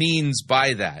he means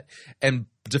by that, and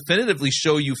definitively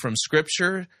show you from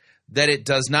Scripture that it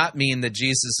does not mean that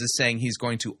Jesus is saying he's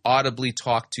going to audibly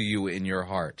talk to you in your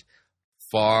heart.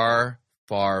 Far,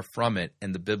 far from it,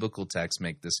 and the biblical texts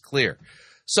make this clear.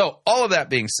 So, all of that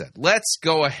being said, let's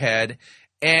go ahead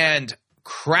and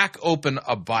crack open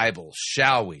a Bible,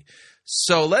 shall we?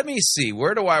 So let me see,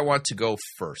 where do I want to go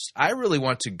first? I really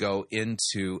want to go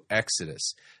into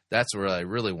Exodus. That's where I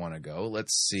really want to go.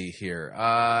 Let's see here.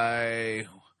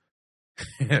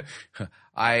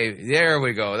 There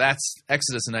we go. That's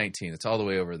Exodus 19. It's all the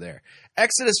way over there.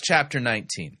 Exodus chapter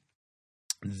 19.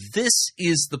 This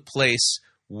is the place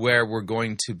where we're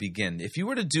going to begin. If you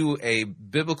were to do a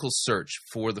biblical search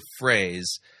for the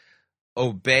phrase,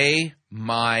 obey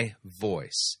my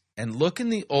voice, and look in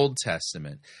the Old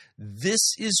Testament,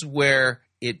 this is where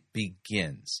it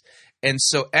begins. And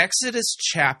so Exodus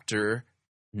chapter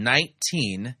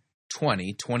 19,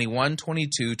 20, 21,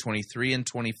 22, 23, and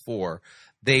 24,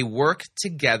 they work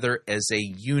together as a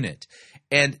unit.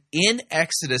 And in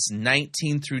Exodus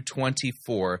 19 through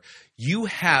 24, you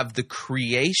have the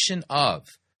creation of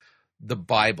the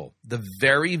Bible, the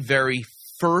very, very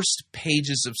first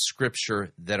pages of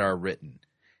Scripture that are written.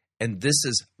 And this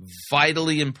is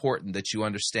vitally important that you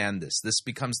understand this. This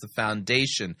becomes the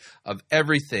foundation of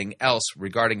everything else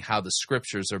regarding how the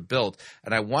Scriptures are built.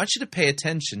 And I want you to pay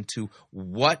attention to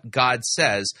what God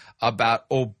says about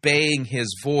obeying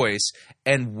His voice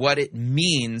and what it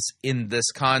means in this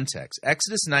context.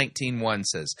 Exodus 19:1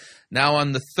 says, "Now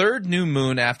on the third new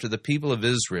moon after the people of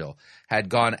Israel had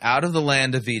gone out of the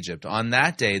land of Egypt, on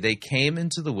that day they came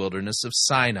into the wilderness of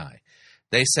Sinai.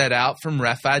 They set out from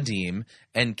Rephidim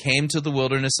and came to the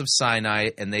wilderness of Sinai,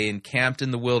 and they encamped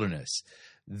in the wilderness.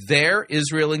 There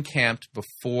Israel encamped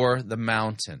before the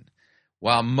mountain.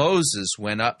 While Moses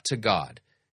went up to God,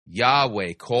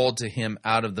 Yahweh called to him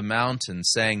out of the mountain,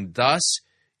 saying, 'Thus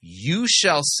you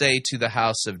shall say to the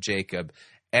house of Jacob,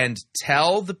 and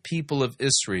tell the people of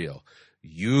Israel,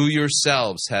 you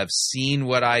yourselves have seen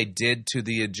what I did to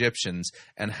the Egyptians,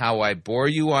 and how I bore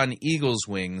you on eagle's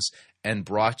wings, and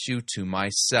brought you to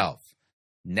myself.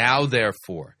 Now,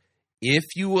 therefore, if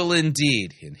you will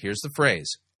indeed,'" and here's the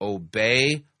phrase,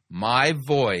 "obey my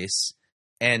voice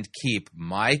and keep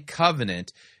my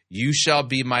covenant, you shall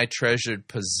be my treasured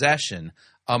possession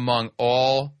among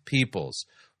all peoples.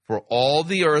 For all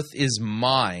the earth is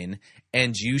mine,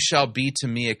 and you shall be to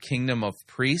me a kingdom of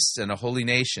priests and a holy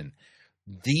nation.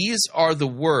 These are the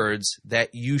words that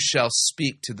you shall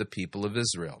speak to the people of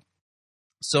Israel."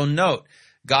 So note,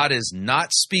 God is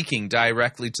not speaking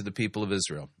directly to the people of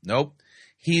Israel. Nope.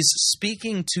 He's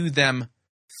speaking to them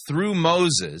through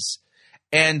Moses.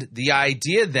 And the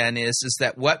idea then is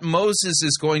that what Moses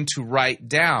is going to write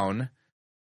down,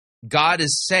 God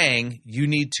is saying, you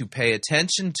need to pay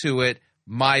attention to it.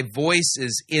 My voice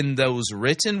is in those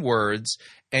written words,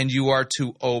 and you are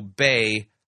to obey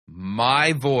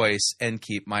my voice and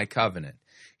keep my covenant.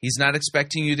 He's not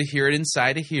expecting you to hear it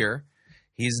inside of here.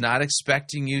 He's not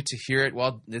expecting you to hear it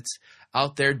while it's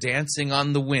out there dancing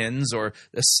on the winds, or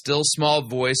a still small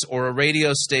voice, or a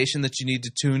radio station that you need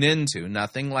to tune into.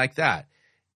 Nothing like that.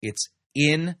 It's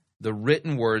in the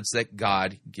written words that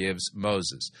God gives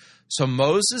Moses. So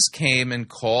Moses came and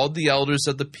called the elders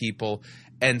of the people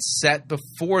and set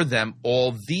before them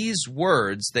all these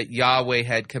words that Yahweh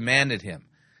had commanded him.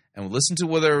 And we'll listen to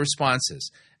what their response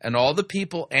is. "And all the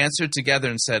people answered together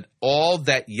and said, 'All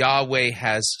that Yahweh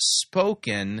has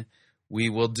spoken, we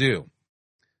will do.'"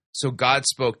 So God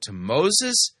spoke to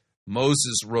Moses.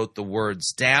 Moses wrote the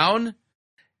words down.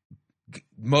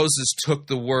 Moses took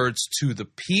the words to the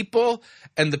people,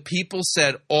 and the people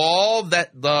said, all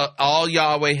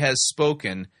Yahweh has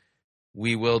spoken,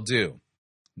 we will do.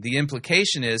 The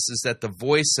implication is that the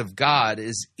voice of God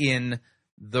is in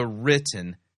the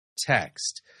written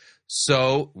text.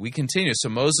 So we continue. "So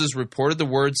Moses reported the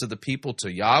words of the people to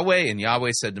Yahweh, and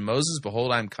Yahweh said to Moses,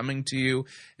 'Behold, I am coming to you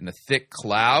in a thick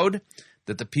cloud,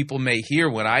 that the people may hear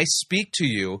when I speak to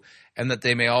you, and that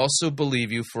they may also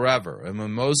believe you forever.' And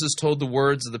when Moses told the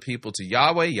words of the people to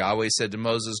Yahweh, Yahweh said to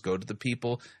Moses, 'Go to the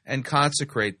people and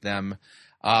consecrate them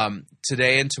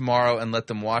today and tomorrow, and let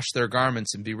them wash their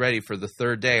garments and be ready for the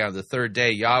third day. On the third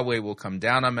day, Yahweh will come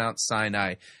down on Mount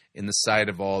Sinai in the sight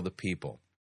of all the people.'"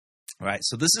 All right,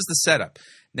 so this is the setup.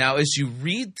 Now, as you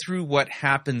read through what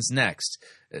happens next,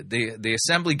 the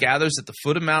assembly gathers at the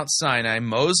foot of Mount Sinai.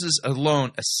 Moses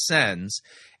alone ascends,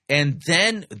 and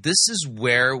then this is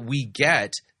where we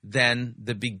get than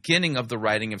the beginning of the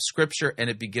writing of Scripture, and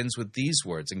it begins with these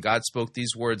words. And God spoke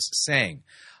these words, saying,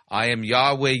 I am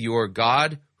Yahweh your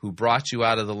God, who brought you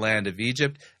out of the land of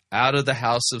Egypt, out of the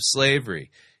house of slavery.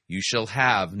 You shall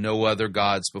have no other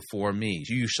gods before me.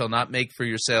 You shall not make for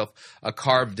yourself a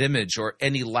carved image or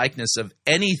any likeness of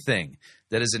anything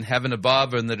that is in heaven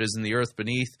above, or that is in the earth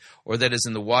beneath, or that is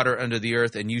in the water under the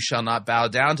earth, and you shall not bow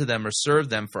down to them or serve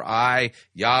them, for I,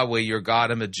 Yahweh your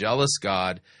God, am a jealous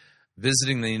God,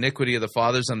 visiting the iniquity of the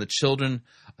fathers on the children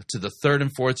to the third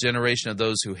and fourth generation of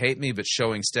those who hate me, but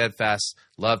showing steadfast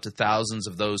love to thousands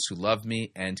of those who love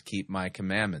me and keep my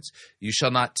commandments. You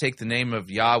shall not take the name of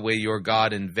Yahweh your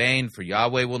God in vain, for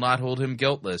Yahweh will not hold him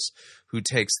guiltless who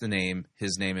takes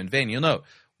his name in vain. You'll note,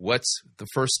 what's the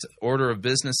first order of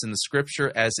business in the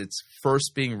Scripture as it's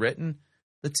first being written?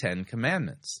 The Ten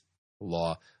Commandments, the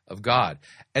law of God.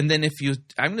 And then I'm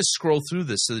going to scroll through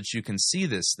this so that you can see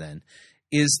this then,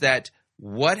 is that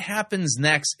what happens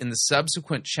next in the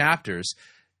subsequent chapters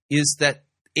is that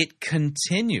it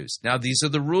continues. Now, these are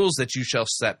the rules that you shall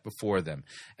set before them.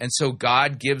 And so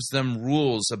God gives them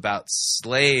rules about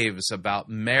slaves, about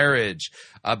marriage,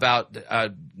 about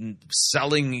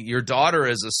selling your daughter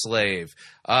as a slave,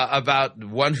 about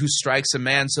one who strikes a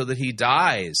man so that he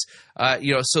dies.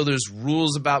 So there's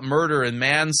rules about murder and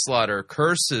manslaughter,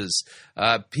 curses,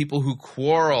 people who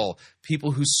quarrel,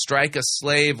 people who strike a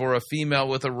slave or a female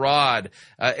with a rod.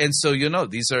 And so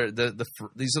these are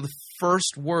the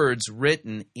first words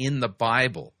written in the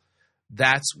Bible.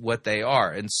 That's what they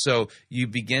are. And so you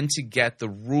begin to get the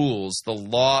rules, the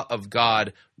law of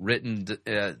God written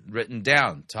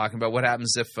down, talking about what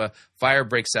happens if a fire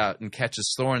breaks out and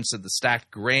catches thorns so the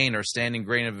stacked grain or standing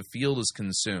grain of a field is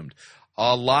consumed.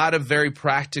 A lot of very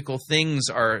practical things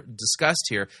are discussed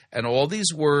here, and all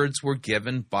these words were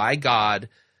given by God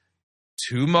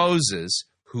to Moses,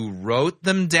 who wrote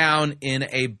them down in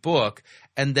a book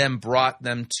and then brought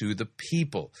them to the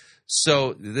people.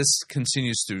 So this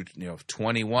continues through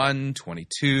 21,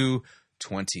 22,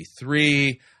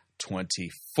 23,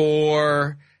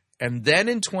 24, and then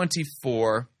in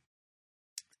 24,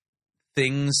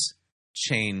 things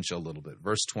change a little bit.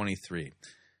 Verse 23,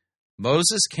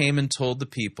 Moses came and told the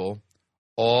people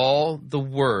all the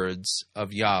words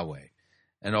of Yahweh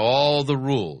and all the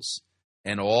rules,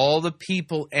 and all the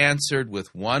people answered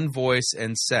with one voice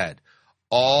and said,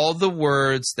 all the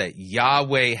words that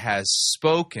Yahweh has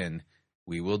spoken,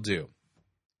 we will do.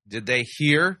 Did they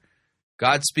hear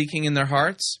God speaking in their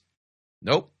hearts?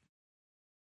 Nope.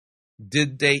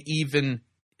 Did they even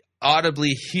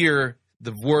audibly hear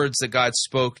the words that God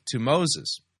spoke to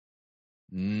Moses?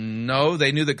 No,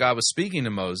 they knew that God was speaking to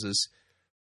Moses,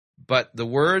 but the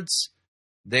words,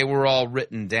 they were all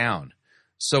written down.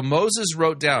 So Moses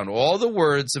wrote down all the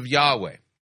words of Yahweh.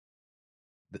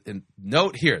 And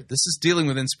note here, this is dealing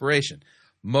with inspiration.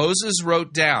 Moses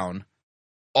wrote down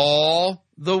all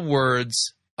the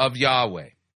words of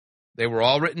Yahweh. They were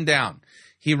all written down.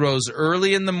 He rose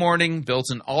early in the morning, built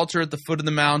an altar at the foot of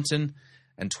the mountain,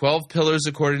 and 12 pillars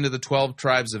according to the 12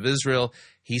 tribes of Israel.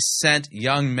 He sent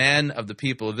young men of the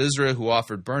people of Israel who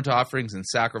offered burnt offerings and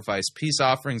sacrificed peace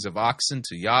offerings of oxen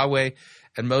to Yahweh.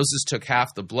 And Moses took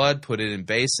half the blood, put it in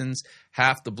basins,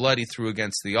 half the blood he threw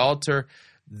against the altar.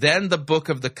 Then the book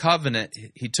of the covenant,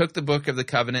 he took the book of the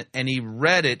covenant and he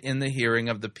read it in the hearing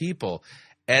of the people.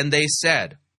 And they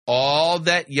said, all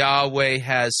that Yahweh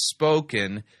has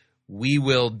spoken, we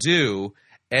will do,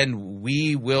 and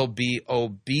we will be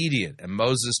obedient. And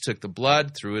Moses took the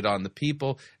blood, threw it on the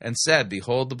people, and said,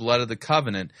 behold the blood of the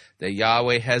covenant that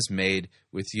Yahweh has made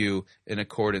with you in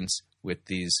accordance with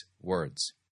these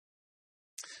words.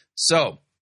 So,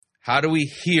 how do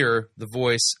we hear the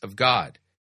voice of God?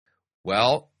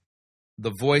 Well,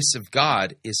 the voice of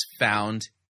God is found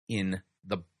in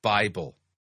the Bible.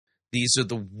 These are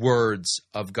the words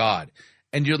of God.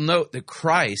 And you'll note that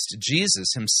Christ,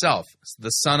 Jesus himself, the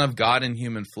Son of God in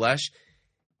human flesh,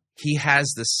 he has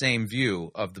the same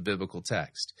view of the biblical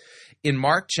text. In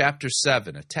Mark chapter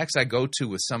 7, a text I go to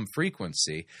with some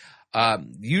frequency,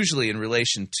 usually in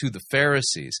relation to the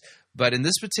Pharisees, but in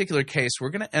this particular case, we're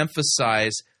going to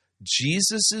emphasize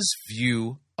Jesus'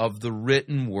 view of the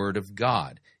written word of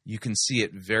God. You can see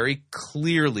it very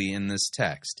clearly in this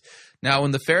text. Now,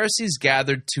 when the Pharisees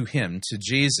gathered to him, to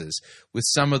Jesus, with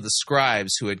some of the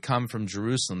scribes who had come from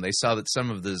Jerusalem, they saw that some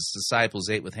of the disciples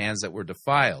ate with hands that were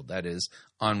defiled, that is,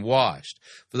 unwashed.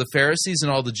 For the Pharisees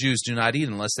and all the Jews do not eat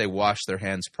unless they wash their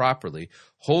hands properly,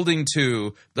 holding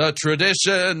to the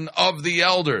tradition of the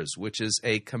elders, which is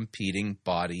a competing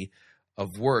body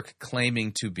of work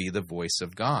claiming to be the voice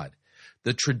of God.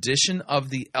 The tradition of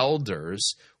the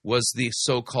elders was the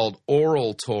so-called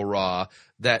oral Torah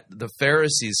that the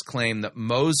Pharisees claim that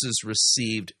Moses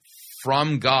received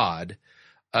from God,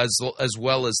 as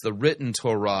well as the written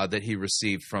Torah that he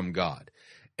received from God.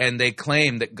 And they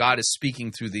claim that God is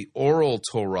speaking through the oral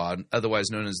Torah, otherwise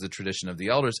known as the tradition of the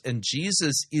elders. And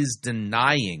Jesus is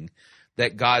denying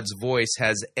that God's voice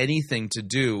has anything to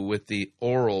do with the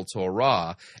oral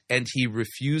Torah, and he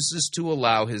refuses to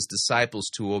allow his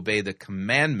disciples to obey the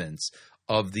commandments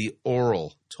of the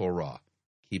oral Torah.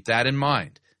 Keep that in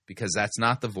mind, because that's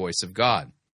not the voice of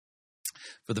God.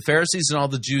 For the Pharisees and all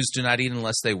the Jews do not eat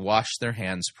unless they wash their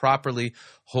hands properly,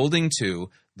 holding to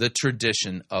the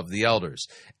tradition of the elders.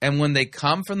 And when they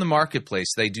come from the marketplace,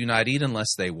 they do not eat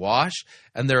unless they wash.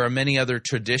 And there are many other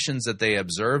traditions that they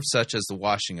observe, such as the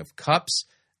washing of cups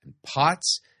and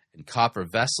pots and copper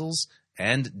vessels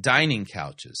and dining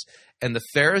couches. And the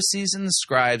Pharisees and the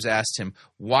scribes asked him,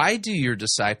 "Why do your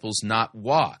disciples not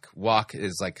walk?" Walk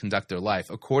is like conduct their life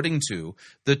according to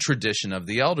the tradition of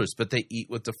the elders, but they eat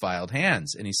with defiled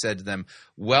hands. And he said to them,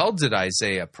 "Well did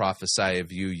Isaiah prophesy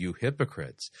of you, you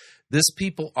hypocrites. This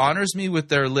people honors me with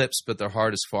their lips, but their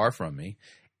heart is far from me.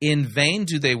 In vain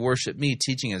do they worship me,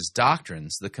 teaching as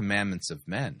doctrines the commandments of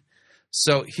men."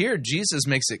 So here Jesus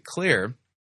makes it clear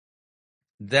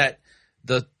that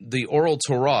the oral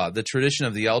Torah, the tradition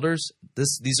of the elders,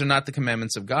 these are not the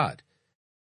commandments of God.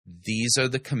 These are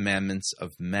the commandments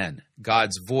of men.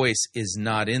 God's voice is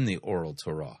not in the oral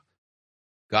Torah.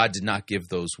 God did not give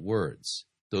those words.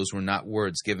 Those were not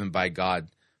words given by God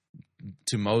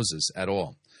to Moses at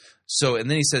all. So, and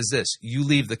then he says this, you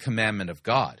leave the commandment of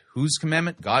God. Whose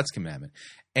commandment? God's commandment.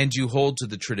 And you hold to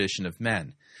the tradition of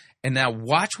men. And now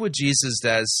watch what Jesus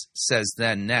says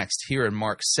then next here in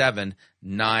Mark 7,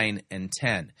 9, and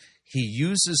 10. He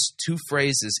uses two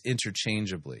phrases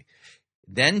interchangeably.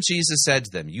 Then Jesus said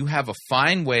to them, "You have a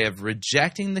fine way of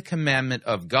rejecting the commandment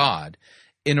of God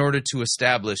in order to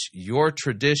establish your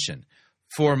tradition.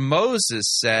 For Moses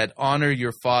said, 'Honor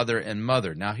your father and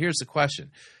mother.'" Now here's the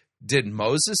question. Did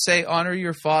Moses say, "Honor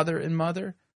your father and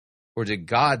mother"? Or did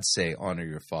God say, "Honor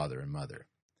your father and mother"?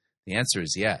 The answer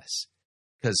is yes.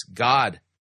 Because God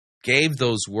gave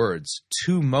those words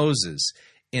to Moses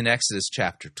in Exodus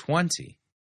chapter 20.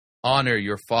 Honor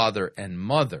your father and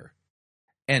mother.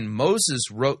 And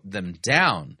Moses wrote them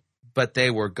down, but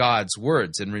they were God's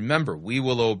words. And remember, we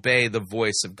will obey the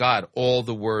voice of God, all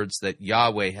the words that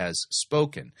Yahweh has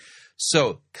spoken.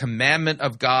 So, commandment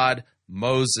of God,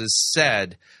 Moses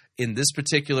said. In this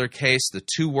particular case, the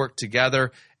two work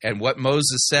together. And what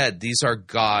Moses said, these are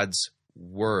God's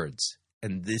words.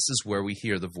 And this is where we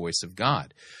hear the voice of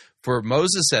God. For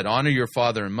Moses said, "Honor your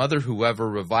father and mother. Whoever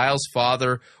reviles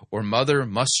father or mother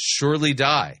must surely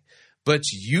die." But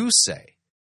you say,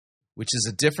 which is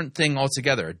a different thing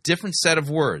altogether, a different set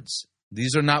of words.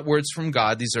 These are not words from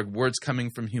God. These are words coming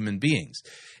from human beings.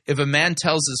 If a man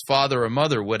tells his father or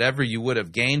mother, "Whatever you would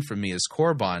have gained from me is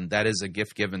korban," that is a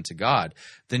gift given to God,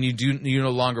 then you no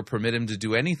longer permit him to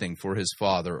do anything for his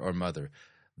father or mother,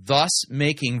 thus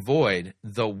making void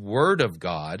the word of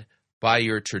God by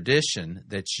your tradition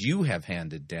that you have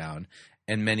handed down,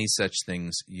 and many such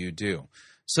things you do.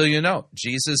 So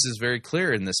Jesus is very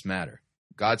clear in this matter.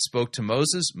 God spoke to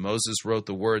Moses. Moses wrote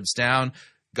the words down.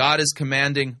 God is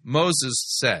commanding. Moses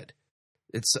said.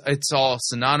 It's all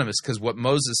synonymous because what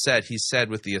Moses said, he said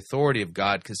with the authority of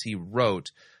God because he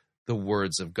wrote the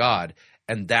words of God.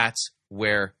 And that's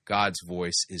where God's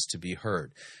voice is to be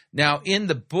heard. Now, in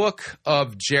the book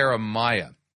of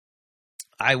Jeremiah,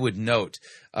 I would note,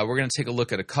 we're going to take a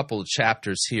look at a couple of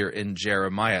chapters here in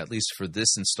Jeremiah, at least for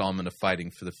this installment of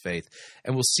Fighting for the Faith.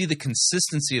 And we'll see the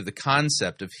consistency of the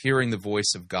concept of hearing the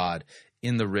voice of God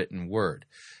in the written word.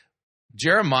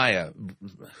 Jeremiah,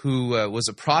 who was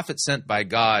a prophet sent by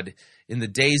God in the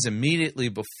days immediately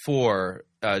before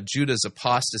Judah's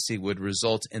apostasy would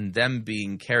result in them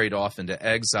being carried off into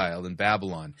exile in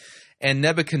Babylon. And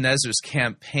Nebuchadnezzar's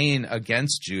campaign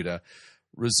against Judah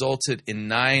resulted in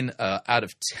 9 out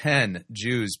of 10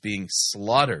 Jews being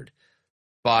slaughtered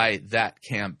by that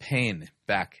campaign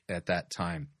back at that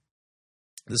time.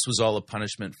 This was all a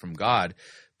punishment from God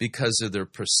because of their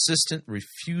persistent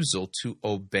refusal to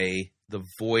obey the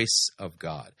voice of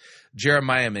God.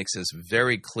 Jeremiah makes this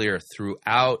very clear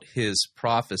throughout his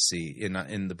prophecy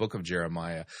in the book of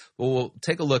Jeremiah. But we'll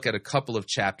take a look at a couple of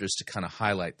chapters to kind of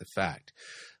highlight the fact.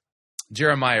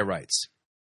 Jeremiah writes,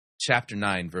 chapter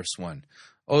 9, verse 1,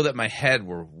 "Oh, that my head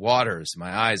were waters,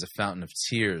 my eyes a fountain of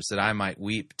tears, that I might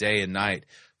weep day and night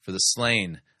for the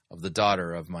slain of the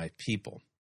daughter of my people.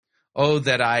 Oh,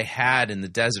 that I had in the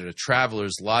desert a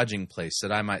traveler's lodging place,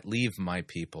 that I might leave my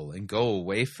people and go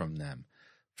away from them.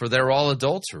 for they're all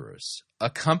adulterers, a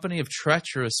company of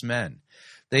treacherous men.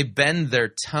 They bend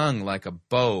their tongue like a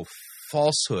bow.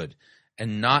 Falsehood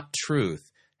and not truth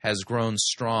has grown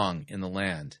strong in the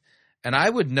land. And I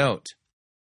would note,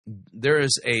 there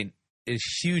is a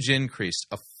huge increase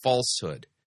of falsehood.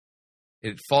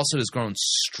 Falsehood has grown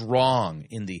strong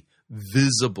in the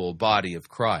visible body of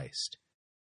Christ.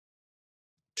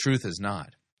 Truth has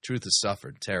not. Truth has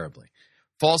suffered terribly.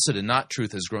 Falsehood and not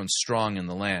truth has grown strong in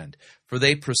the land. For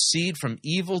they proceed from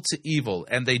evil to evil,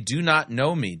 and they do not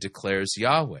know me, declares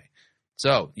Yahweh.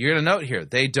 So, you're going to note here,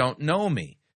 they don't know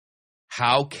me.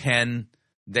 How can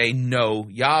they know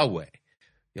Yahweh?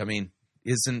 I mean,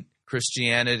 isn't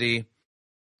Christianity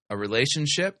a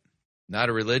relationship, not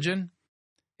a religion?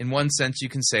 In one sense, you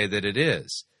can say that it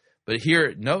is. But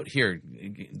here, note here,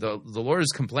 the Lord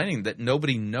is complaining that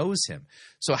nobody knows him.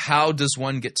 So how does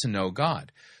one get to know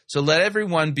God? So let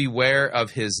everyone beware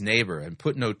of his neighbor and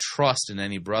put no trust in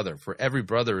any brother. For every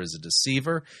brother is a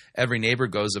deceiver. Every neighbor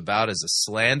goes about as a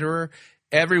slanderer.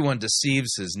 Everyone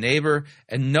deceives his neighbor,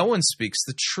 and no one speaks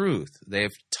the truth. They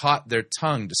have taught their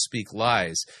tongue to speak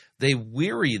lies. They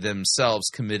weary themselves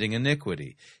committing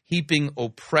iniquity, heaping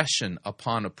oppression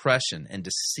upon oppression and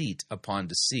deceit upon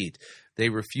deceit. They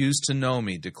refuse to know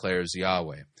me, declares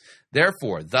Yahweh.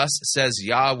 Therefore, thus says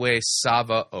Yahweh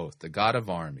Sabaoth, the God of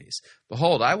armies,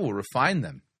 behold, I will refine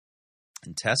them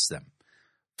and test them.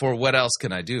 For what else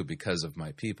can I do because of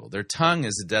my people? Their tongue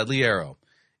is a deadly arrow.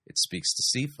 It speaks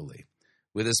deceitfully.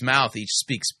 With his mouth each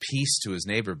speaks peace to his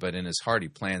neighbor, but in his heart he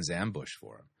plans ambush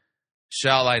for him.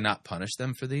 Shall I not punish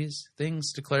them for these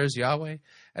things, declares Yahweh?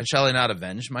 And shall I not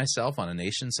avenge myself on a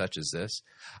nation such as this?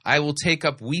 I will take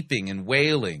up weeping and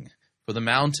wailing for the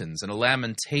mountains, and a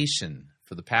lamentation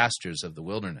for the pastures of the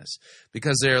wilderness,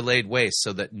 because they are laid waste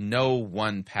so that no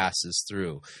one passes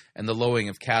through, and the lowing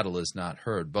of cattle is not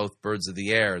heard. Both birds of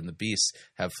the air and the beasts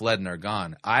have fled and are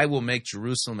gone. I will make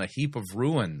Jerusalem a heap of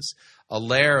ruins, a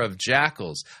lair of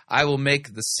jackals. I will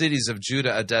make the cities of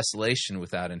Judah a desolation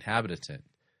without inhabitant.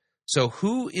 So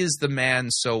who is the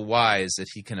man so wise that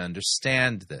he can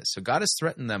understand this? So God has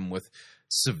threatened them with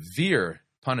severe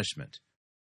punishment.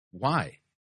 Why?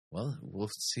 Well, we'll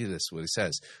see this, what he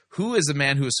says. Who is the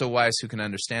man who is so wise who can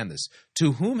understand this?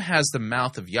 To whom has the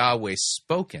mouth of Yahweh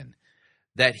spoken,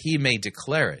 that he may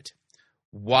declare it?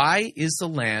 Why is the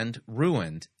land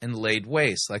ruined and laid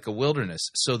waste like a wilderness,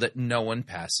 so that no one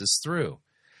passes through?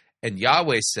 And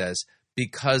Yahweh says,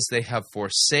 because they have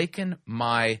forsaken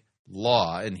my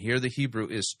law, and here the Hebrew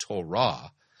is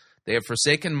Torah, they have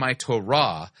forsaken my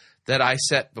Torah that I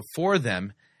set before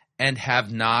them, and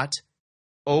have not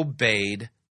obeyed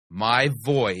my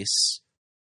voice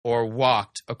or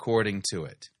walked according to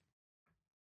it.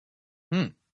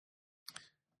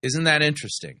 Isn't that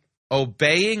interesting?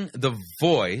 Obeying the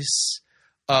voice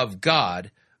of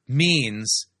God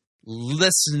means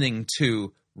listening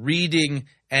to, reading,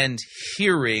 and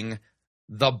hearing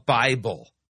the Bible,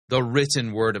 the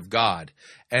written word of God,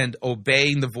 and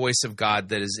obeying the voice of God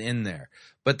that is in there.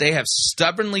 But they have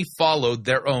stubbornly followed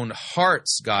their own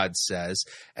hearts, God says,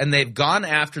 and they've gone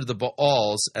after the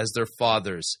Baals as their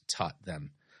fathers taught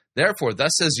them. Therefore,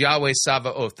 thus says Yahweh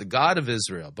Sabaoth, the God of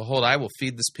Israel, behold, I will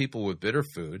feed this people with bitter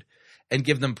food and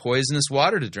give them poisonous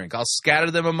water to drink. I'll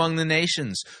scatter them among the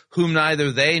nations, whom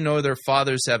neither they nor their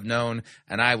fathers have known,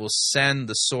 and I will send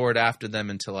the sword after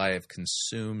them until I have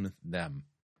consumed them.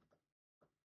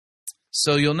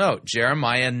 So you'll note,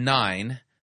 Jeremiah 9:13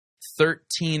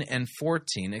 and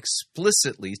 14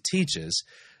 explicitly teaches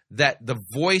that the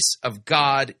voice of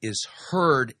God is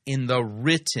heard in the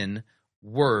written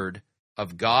word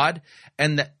of God,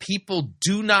 and that people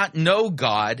do not know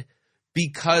God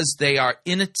because they are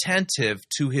inattentive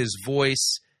to his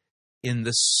voice in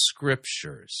the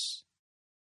scriptures.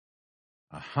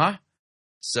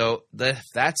 So if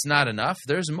that's not enough,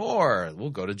 there's more. We'll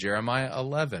go to Jeremiah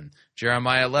 11.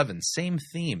 Jeremiah 11, same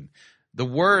theme. The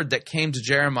word that came to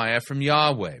Jeremiah from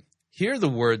Yahweh. Hear the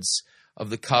words of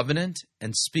the covenant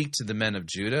and speak to the men of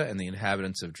Judah and the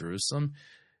inhabitants of Jerusalem.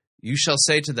 You shall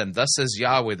say to them, thus says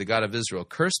Yahweh, the God of Israel,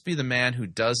 cursed be the man who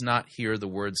does not hear the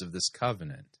words of this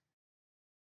covenant.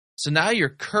 So now you're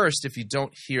cursed if you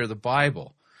don't hear the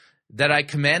Bible. That I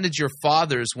commanded your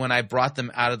fathers when I brought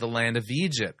them out of the land of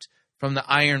Egypt, from the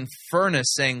iron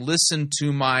furnace, saying, listen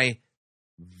to my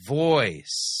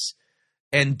voice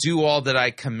and do all that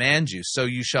I command you. So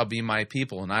you shall be my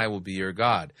people and I will be your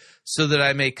God. So that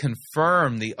I may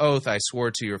confirm the oath I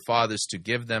swore to your fathers to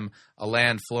give them a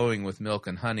land flowing with milk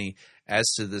and honey as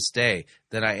to this day.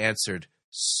 Then I answered,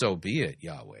 so be it,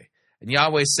 Yahweh. And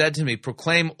Yahweh said to me,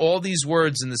 proclaim all these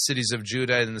words in the cities of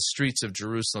Judah and in the streets of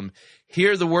Jerusalem.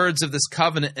 Hear the words of this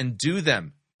covenant and do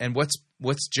them, And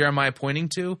what's Jeremiah pointing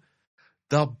to?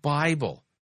 The Bible.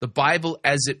 The Bible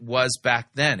as it was back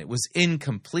then. It was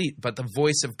incomplete, but the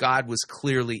voice of God was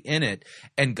clearly in it.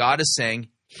 And God is saying,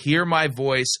 hear my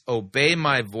voice, obey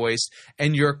my voice,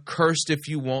 and you're cursed if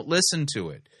you won't listen to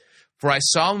it. For I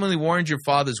solemnly warned your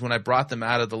fathers when I brought them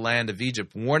out of the land of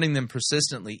Egypt, warning them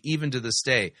persistently, even to this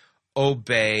day,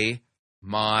 obey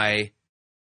my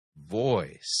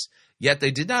voice. Yet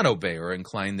they did not obey or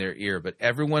incline their ear, but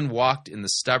everyone walked in the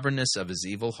stubbornness of his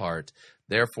evil heart.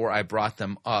 Therefore I brought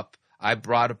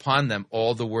upon them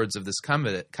all the words of this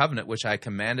covenant which I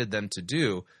commanded them to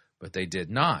do, but they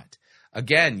did not.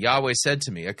 Again, Yahweh said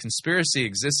to me, a conspiracy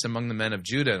exists among the men of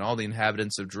Judah and all the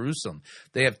inhabitants of Jerusalem.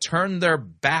 They have turned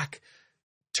back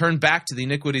to the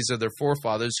iniquities of their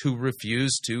forefathers who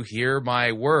refused to hear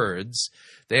my words.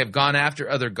 They have gone after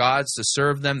other gods to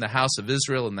serve them. The house of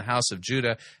Israel and the house of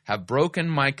Judah have broken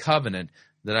my covenant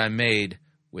that I made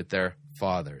with their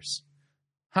fathers.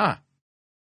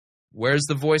 Where's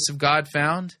the voice of God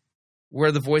found?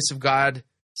 Where the voice of God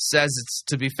says it's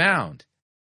to be found?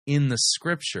 In the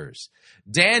scriptures.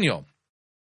 Daniel,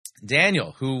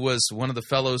 who was one of the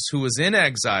fellows who was in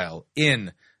exile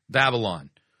in Babylon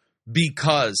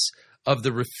because of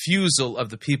the refusal of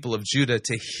the people of Judah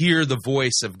to hear the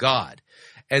voice of God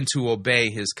and to obey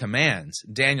his commands.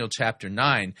 Daniel chapter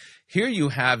 9. Here you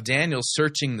have Daniel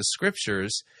searching the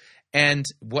scriptures and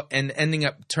ending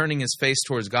up turning his face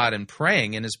towards God and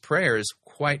praying, and his prayer is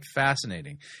quite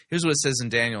fascinating. Here's what it says in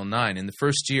Daniel 9. In the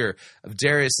first year of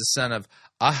Darius the son of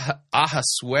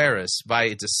Ahasuerus,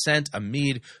 by descent a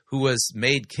Mede, who was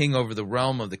made king over the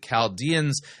realm of the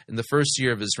Chaldeans, in the first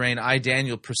year of his reign, I,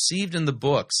 Daniel, perceived in the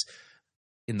books,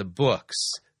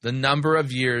 the number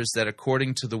of years that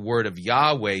according to the word of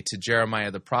Yahweh to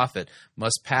Jeremiah the prophet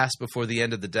must pass before the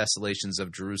end of the desolations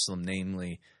of Jerusalem,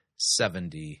 namely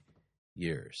 70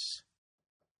 years.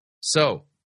 So,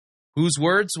 whose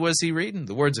words was he reading?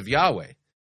 The words of Yahweh.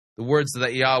 The words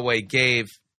that Yahweh gave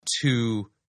to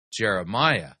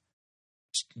Jeremiah.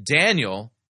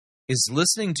 Daniel is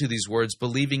listening to these words,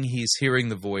 believing he's hearing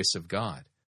the voice of God.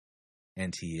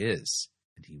 And he is,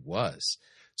 and he was.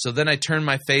 So then I turned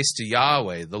my face to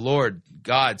Yahweh, the Lord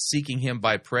God, seeking him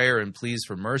by prayer and pleas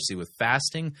for mercy with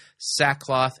fasting,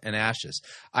 sackcloth, and ashes.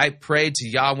 I prayed to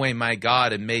Yahweh my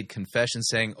God and made confession,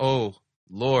 saying, O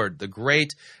Lord, the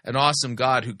great and awesome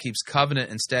God who keeps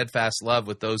covenant and steadfast love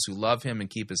with those who love him and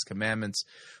keep his commandments,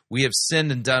 we have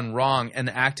sinned and done wrong and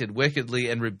acted wickedly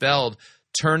and rebelled,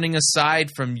 turning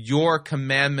aside from your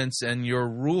commandments and your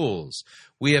rules.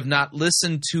 We have not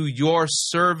listened to your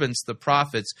servants, the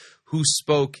prophets, who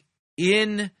spoke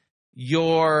in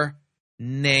your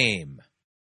name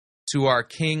to our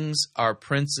kings, our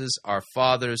princes, our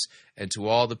fathers, and to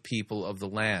all the people of the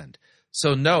land.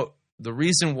 So note, the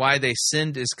reason why they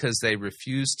sinned is because they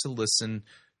refused to listen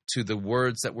to the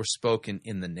words that were spoken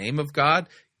in the name of God,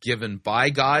 given by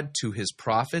God to his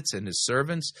prophets and his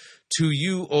servants. To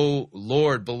you, O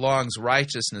Lord, belongs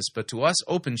righteousness, but to us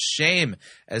open shame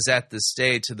as at this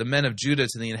day, to the men of Judah,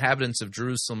 to the inhabitants of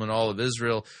Jerusalem and all of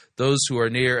Israel, those who are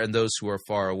near and those who are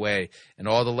far away, and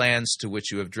all the lands to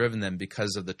which you have driven them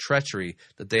because of the treachery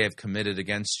that they have committed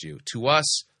against you. To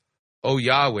us, O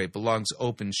Yahweh, belongs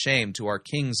open shame, to our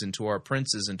kings and to our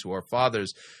princes and to our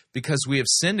fathers, because we have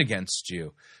sinned against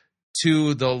you.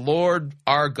 To the Lord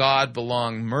our God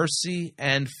belong mercy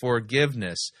and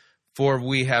forgiveness, for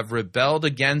we have rebelled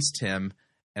against him,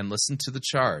 and listened to the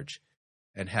charge,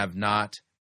 and have not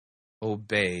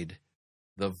obeyed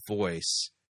the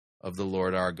voice of the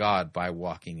Lord our God by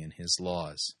walking in his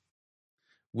laws,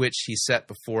 which he set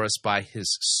before us by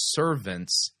his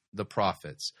servants, the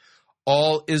prophets.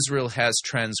 All Israel has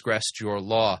transgressed your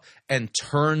law and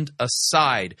turned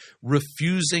aside,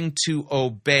 refusing to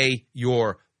obey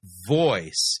your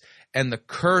voice, and the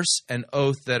curse and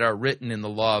oath that are written in the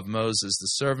law of Moses, the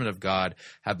servant of God,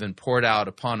 have been poured out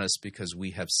upon us because we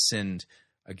have sinned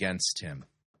against him.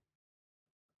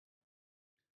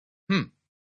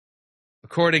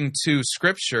 According to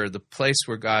Scripture, the place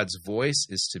where God's voice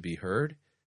is to be heard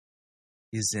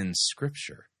is in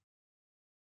Scripture.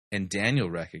 And Daniel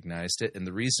recognized it, and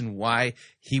the reason why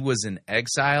he was in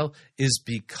exile is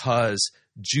because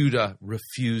Judah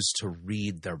refused to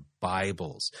read their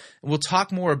Bibles. And we'll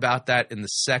talk more about that in the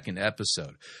second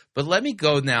episode. But let me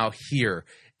go now here,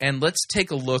 and let's take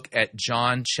a look at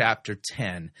John chapter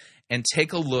 10, and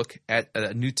take a look at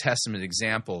a New Testament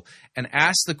example, and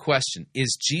ask the question,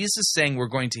 is Jesus saying we're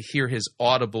going to hear his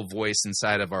audible voice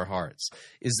inside of our hearts?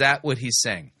 Is that what he's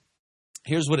saying?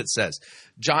 Here's what it says.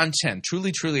 John 10,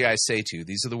 truly, truly, I say to you,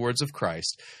 these are the words of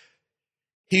Christ,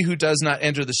 He who does not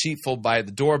enter the sheepfold by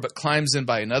the door, but climbs in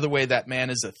by another way, that man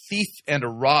is a thief and a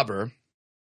robber.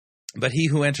 But he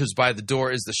who enters by the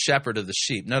door is the shepherd of the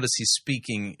sheep. Notice he's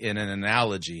speaking in an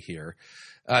analogy here.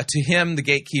 To him the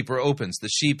gatekeeper opens. The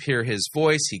sheep hear his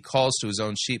voice. He calls to his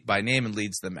own sheep by name and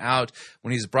leads them out.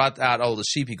 When he's brought out all the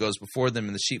sheep, he goes before them,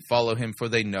 and the sheep follow him, for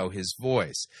they know his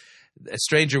voice. A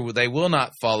stranger they will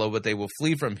not follow, but they will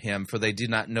flee from him, for they do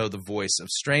not know the voice of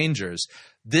strangers.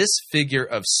 This figure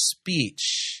of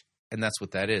speech, and that's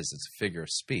what that is, it's a figure of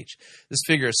speech. This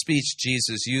figure of speech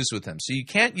Jesus used with them. So you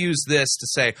can't use this to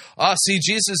say, see,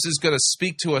 Jesus is going to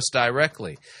speak to us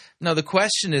directly. No, the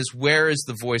question is, where is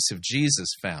the voice of Jesus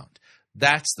found?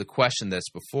 That's the question that's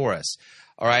before us.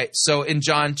 All right, so in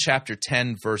John chapter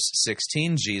 10, verse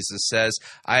 16, Jesus says,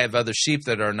 I have other sheep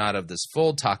that are not of this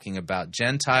fold, talking about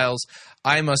Gentiles.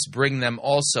 I must bring them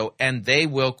also, and they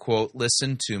will, quote,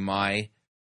 listen to my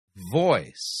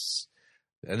voice.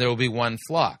 And there will be one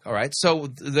flock. All right, so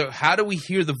how do we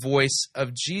hear the voice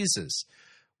of Jesus?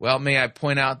 Well, may I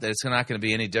point out that it's not going to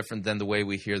be any different than the way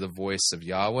we hear the voice of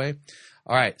Yahweh.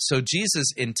 All right, so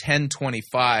Jesus in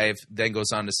 10:25 then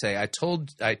goes on to say, I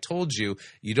told you,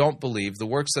 you don't believe. The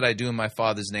works that I do in my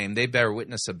Father's name, they bear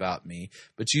witness about me,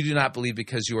 but you do not believe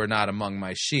because you are not among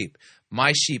my sheep.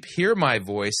 My sheep hear my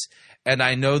voice, and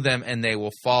I know them, and they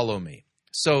will follow me.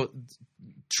 So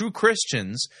true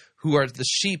Christians who are the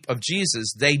sheep of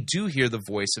Jesus, they do hear the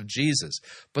voice of Jesus.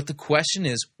 But the question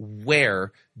is,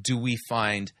 where do we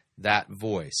find that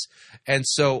voice? And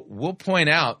so we'll point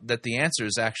out that the answer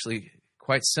is actually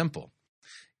quite simple.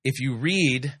 If you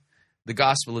read the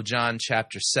Gospel of John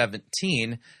chapter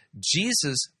 17,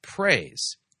 Jesus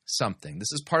prays something.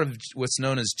 This is part of what's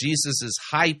known as Jesus'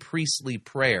 high priestly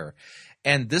prayer.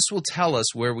 And this will tell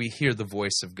us where we hear the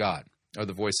voice of God, or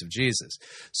the voice of Jesus.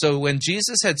 So when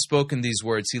Jesus had spoken these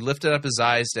words, he lifted up his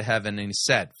eyes to heaven and he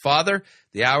said, Father,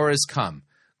 the hour has come.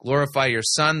 Glorify your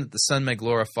Son, that the Son may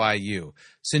glorify you,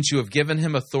 since you have given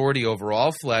him authority over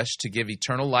all flesh to give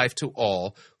eternal life to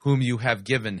all whom you have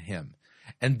given him.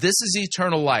 And this is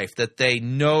eternal life, that they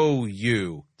know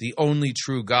you, the only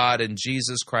true God, and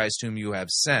Jesus Christ whom you have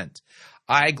sent.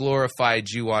 I glorified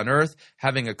you on earth,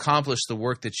 having accomplished the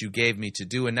work that you gave me to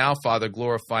do. And now, Father,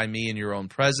 glorify me in your own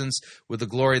presence with the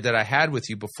glory that I had with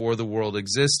you before the world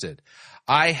existed.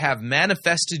 I have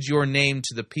manifested your name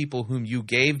to the people whom you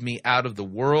gave me out of the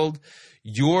world.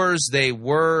 Yours they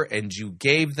were, and you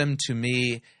gave them to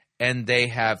me, and they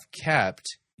have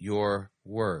kept your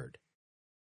word.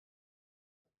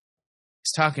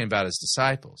 He's talking about his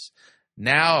disciples.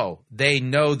 Now they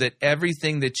know that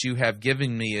everything that you have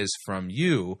given me is from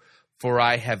you, for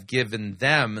I have given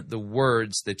them the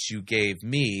words that you gave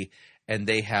me, and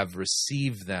they have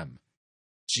received them.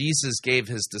 Jesus gave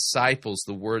his disciples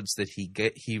the words that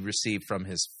he received from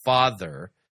his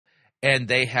Father, and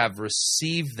they have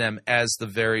received them as the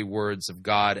very words of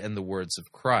God and the words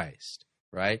of Christ,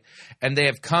 right? And they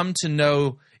have come to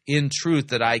know in truth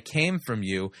that I came from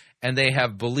you, and they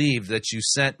have believed that you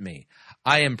sent me.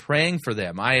 I am praying for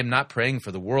them. I am not praying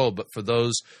for the world, but for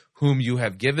those whom you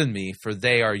have given me, for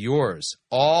they are yours.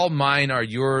 All mine are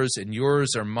yours, and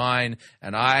yours are mine,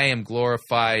 and I am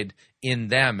glorified in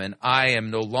them. And I am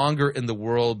no longer in the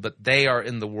world, but they are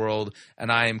in the world,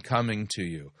 and I am coming to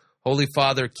you. Holy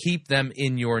Father, keep them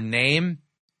in your name,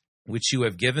 which you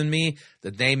have given me,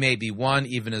 that they may be one,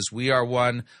 even as we are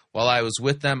one. While I was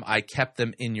with them, I kept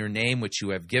them in your name, which you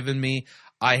have given me.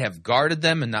 I have guarded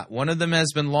them, and not one of them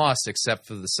has been lost except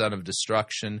for the son of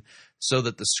destruction, so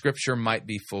that the scripture might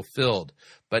be fulfilled.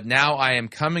 But now I am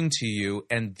coming to you,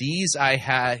 and these I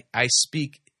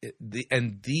speak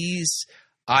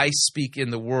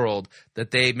in the world, that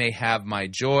they may have my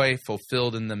joy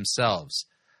fulfilled in themselves.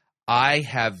 I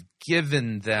have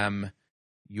given them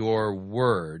your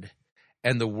word,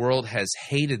 and the world has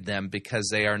hated them because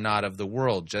they are not of the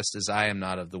world, just as I am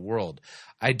not of the world.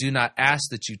 I do not ask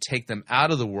that you take them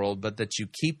out of the world, but that you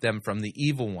keep them from the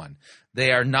evil one.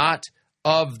 They are not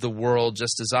of the world,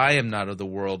 just as I am not of the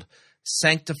world.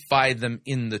 Sanctify them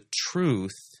in the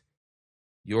truth.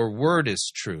 Your word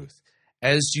is truth.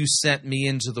 As you sent me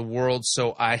into the world,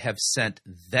 so I have sent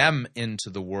them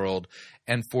into the world.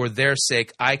 And for their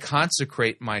sake, I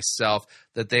consecrate myself,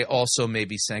 that they also may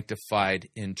be sanctified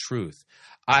in truth.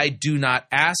 I do not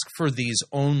ask for these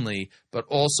only, but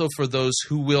also for those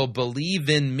who will believe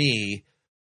in me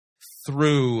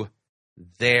through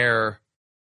their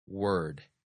word,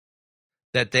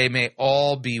 that they may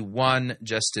all be one,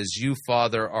 just as you,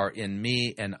 Father, are in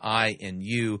me and I in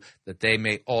you, that they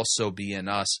may also be in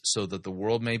us, so that the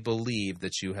world may believe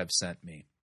that you have sent me.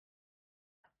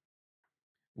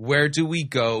 Where do we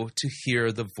go to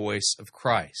hear the voice of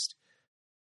Christ?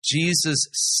 Jesus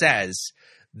says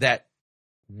that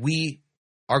we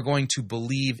are going to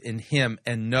believe in him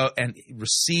and know and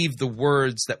receive the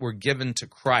words that were given to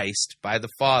Christ by the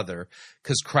Father,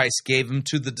 because Christ gave them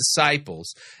to the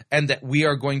disciples, and that we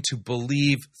are going to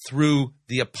believe through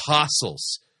the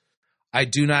apostles. I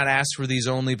do not ask for these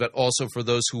only, but also for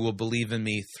those who will believe in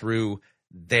me through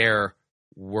their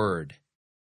word.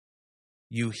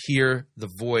 You hear the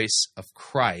voice of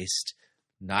Christ,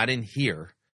 not in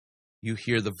here. You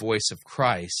hear the voice of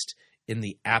Christ in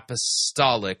the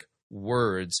apostolic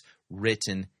words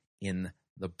written in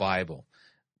the Bible.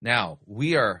 Now,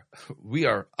 we are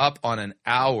up on an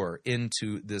hour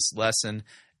into this lesson,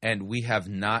 and we have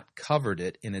not covered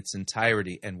it in its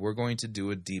entirety, and we're going to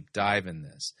do a deep dive in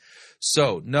this.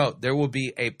 So, note, there will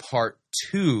be a part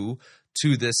 2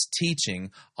 to this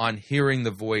teaching on hearing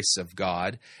the voice of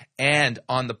God, and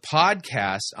on the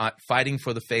podcast at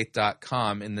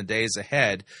fightingforthefaith.com in the days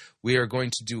ahead, we are going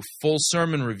to do full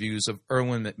sermon reviews of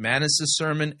Erwin McManus'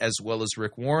 sermon as well as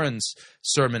Rick Warren's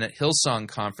sermon at Hillsong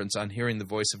Conference on hearing the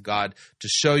voice of God, to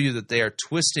show you that they are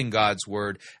twisting God's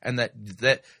word and that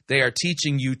they are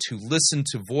teaching you to listen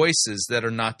to voices that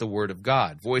are not the word of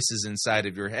God, voices inside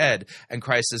of your head, and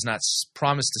Christ has not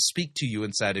promised to speak to you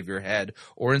inside of your head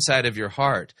or inside of your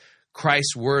heart.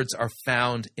 Christ's words are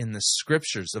found in the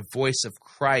scriptures. The voice of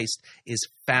Christ is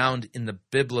found in the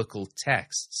biblical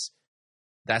texts.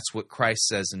 That's what Christ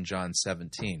says in John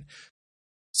 17.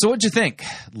 So what'd you think?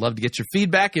 Love to get your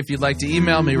feedback. If you'd like to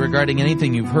email me regarding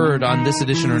anything you've heard on this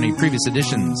edition or any previous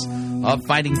editions of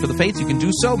Fighting for the Faith, you can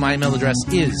do so. My email address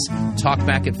is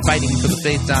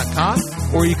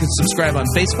talkback@fightingforthefaith.com, or you can subscribe on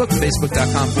Facebook,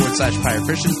 facebook.com/Pirate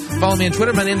Christian. Follow me on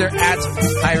Twitter. My name there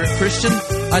 @Pirate Christian.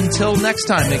 Until next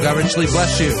time, may God richly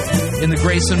bless you in the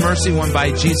grace and mercy won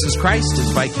by Jesus Christ,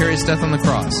 his vicarious death on the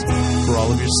cross for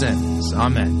all of your sins.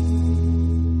 Amen.